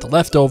ones about The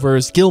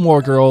Leftovers,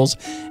 Gilmore Girls,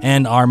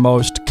 and our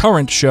most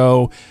current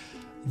show,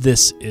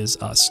 This Is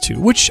Us 2,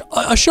 which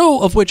a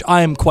show of which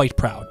I am quite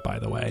proud, by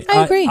the way.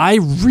 I agree. I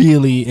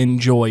really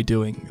enjoy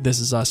doing This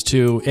Is Us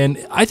 2,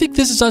 and I think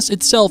This Is Us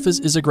itself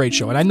is a great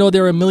show, and I know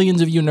there are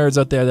millions of you nerds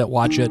out there that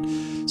watch it,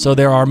 so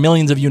there are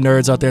millions of you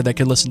nerds out there that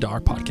can listen to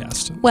our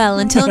podcast. Well,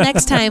 until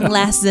next time,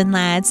 lasses and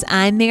lads,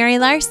 I'm Mary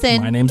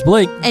Larson. My name's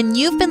Blake. And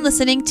you've been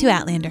listening to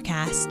Outlander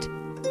Cast.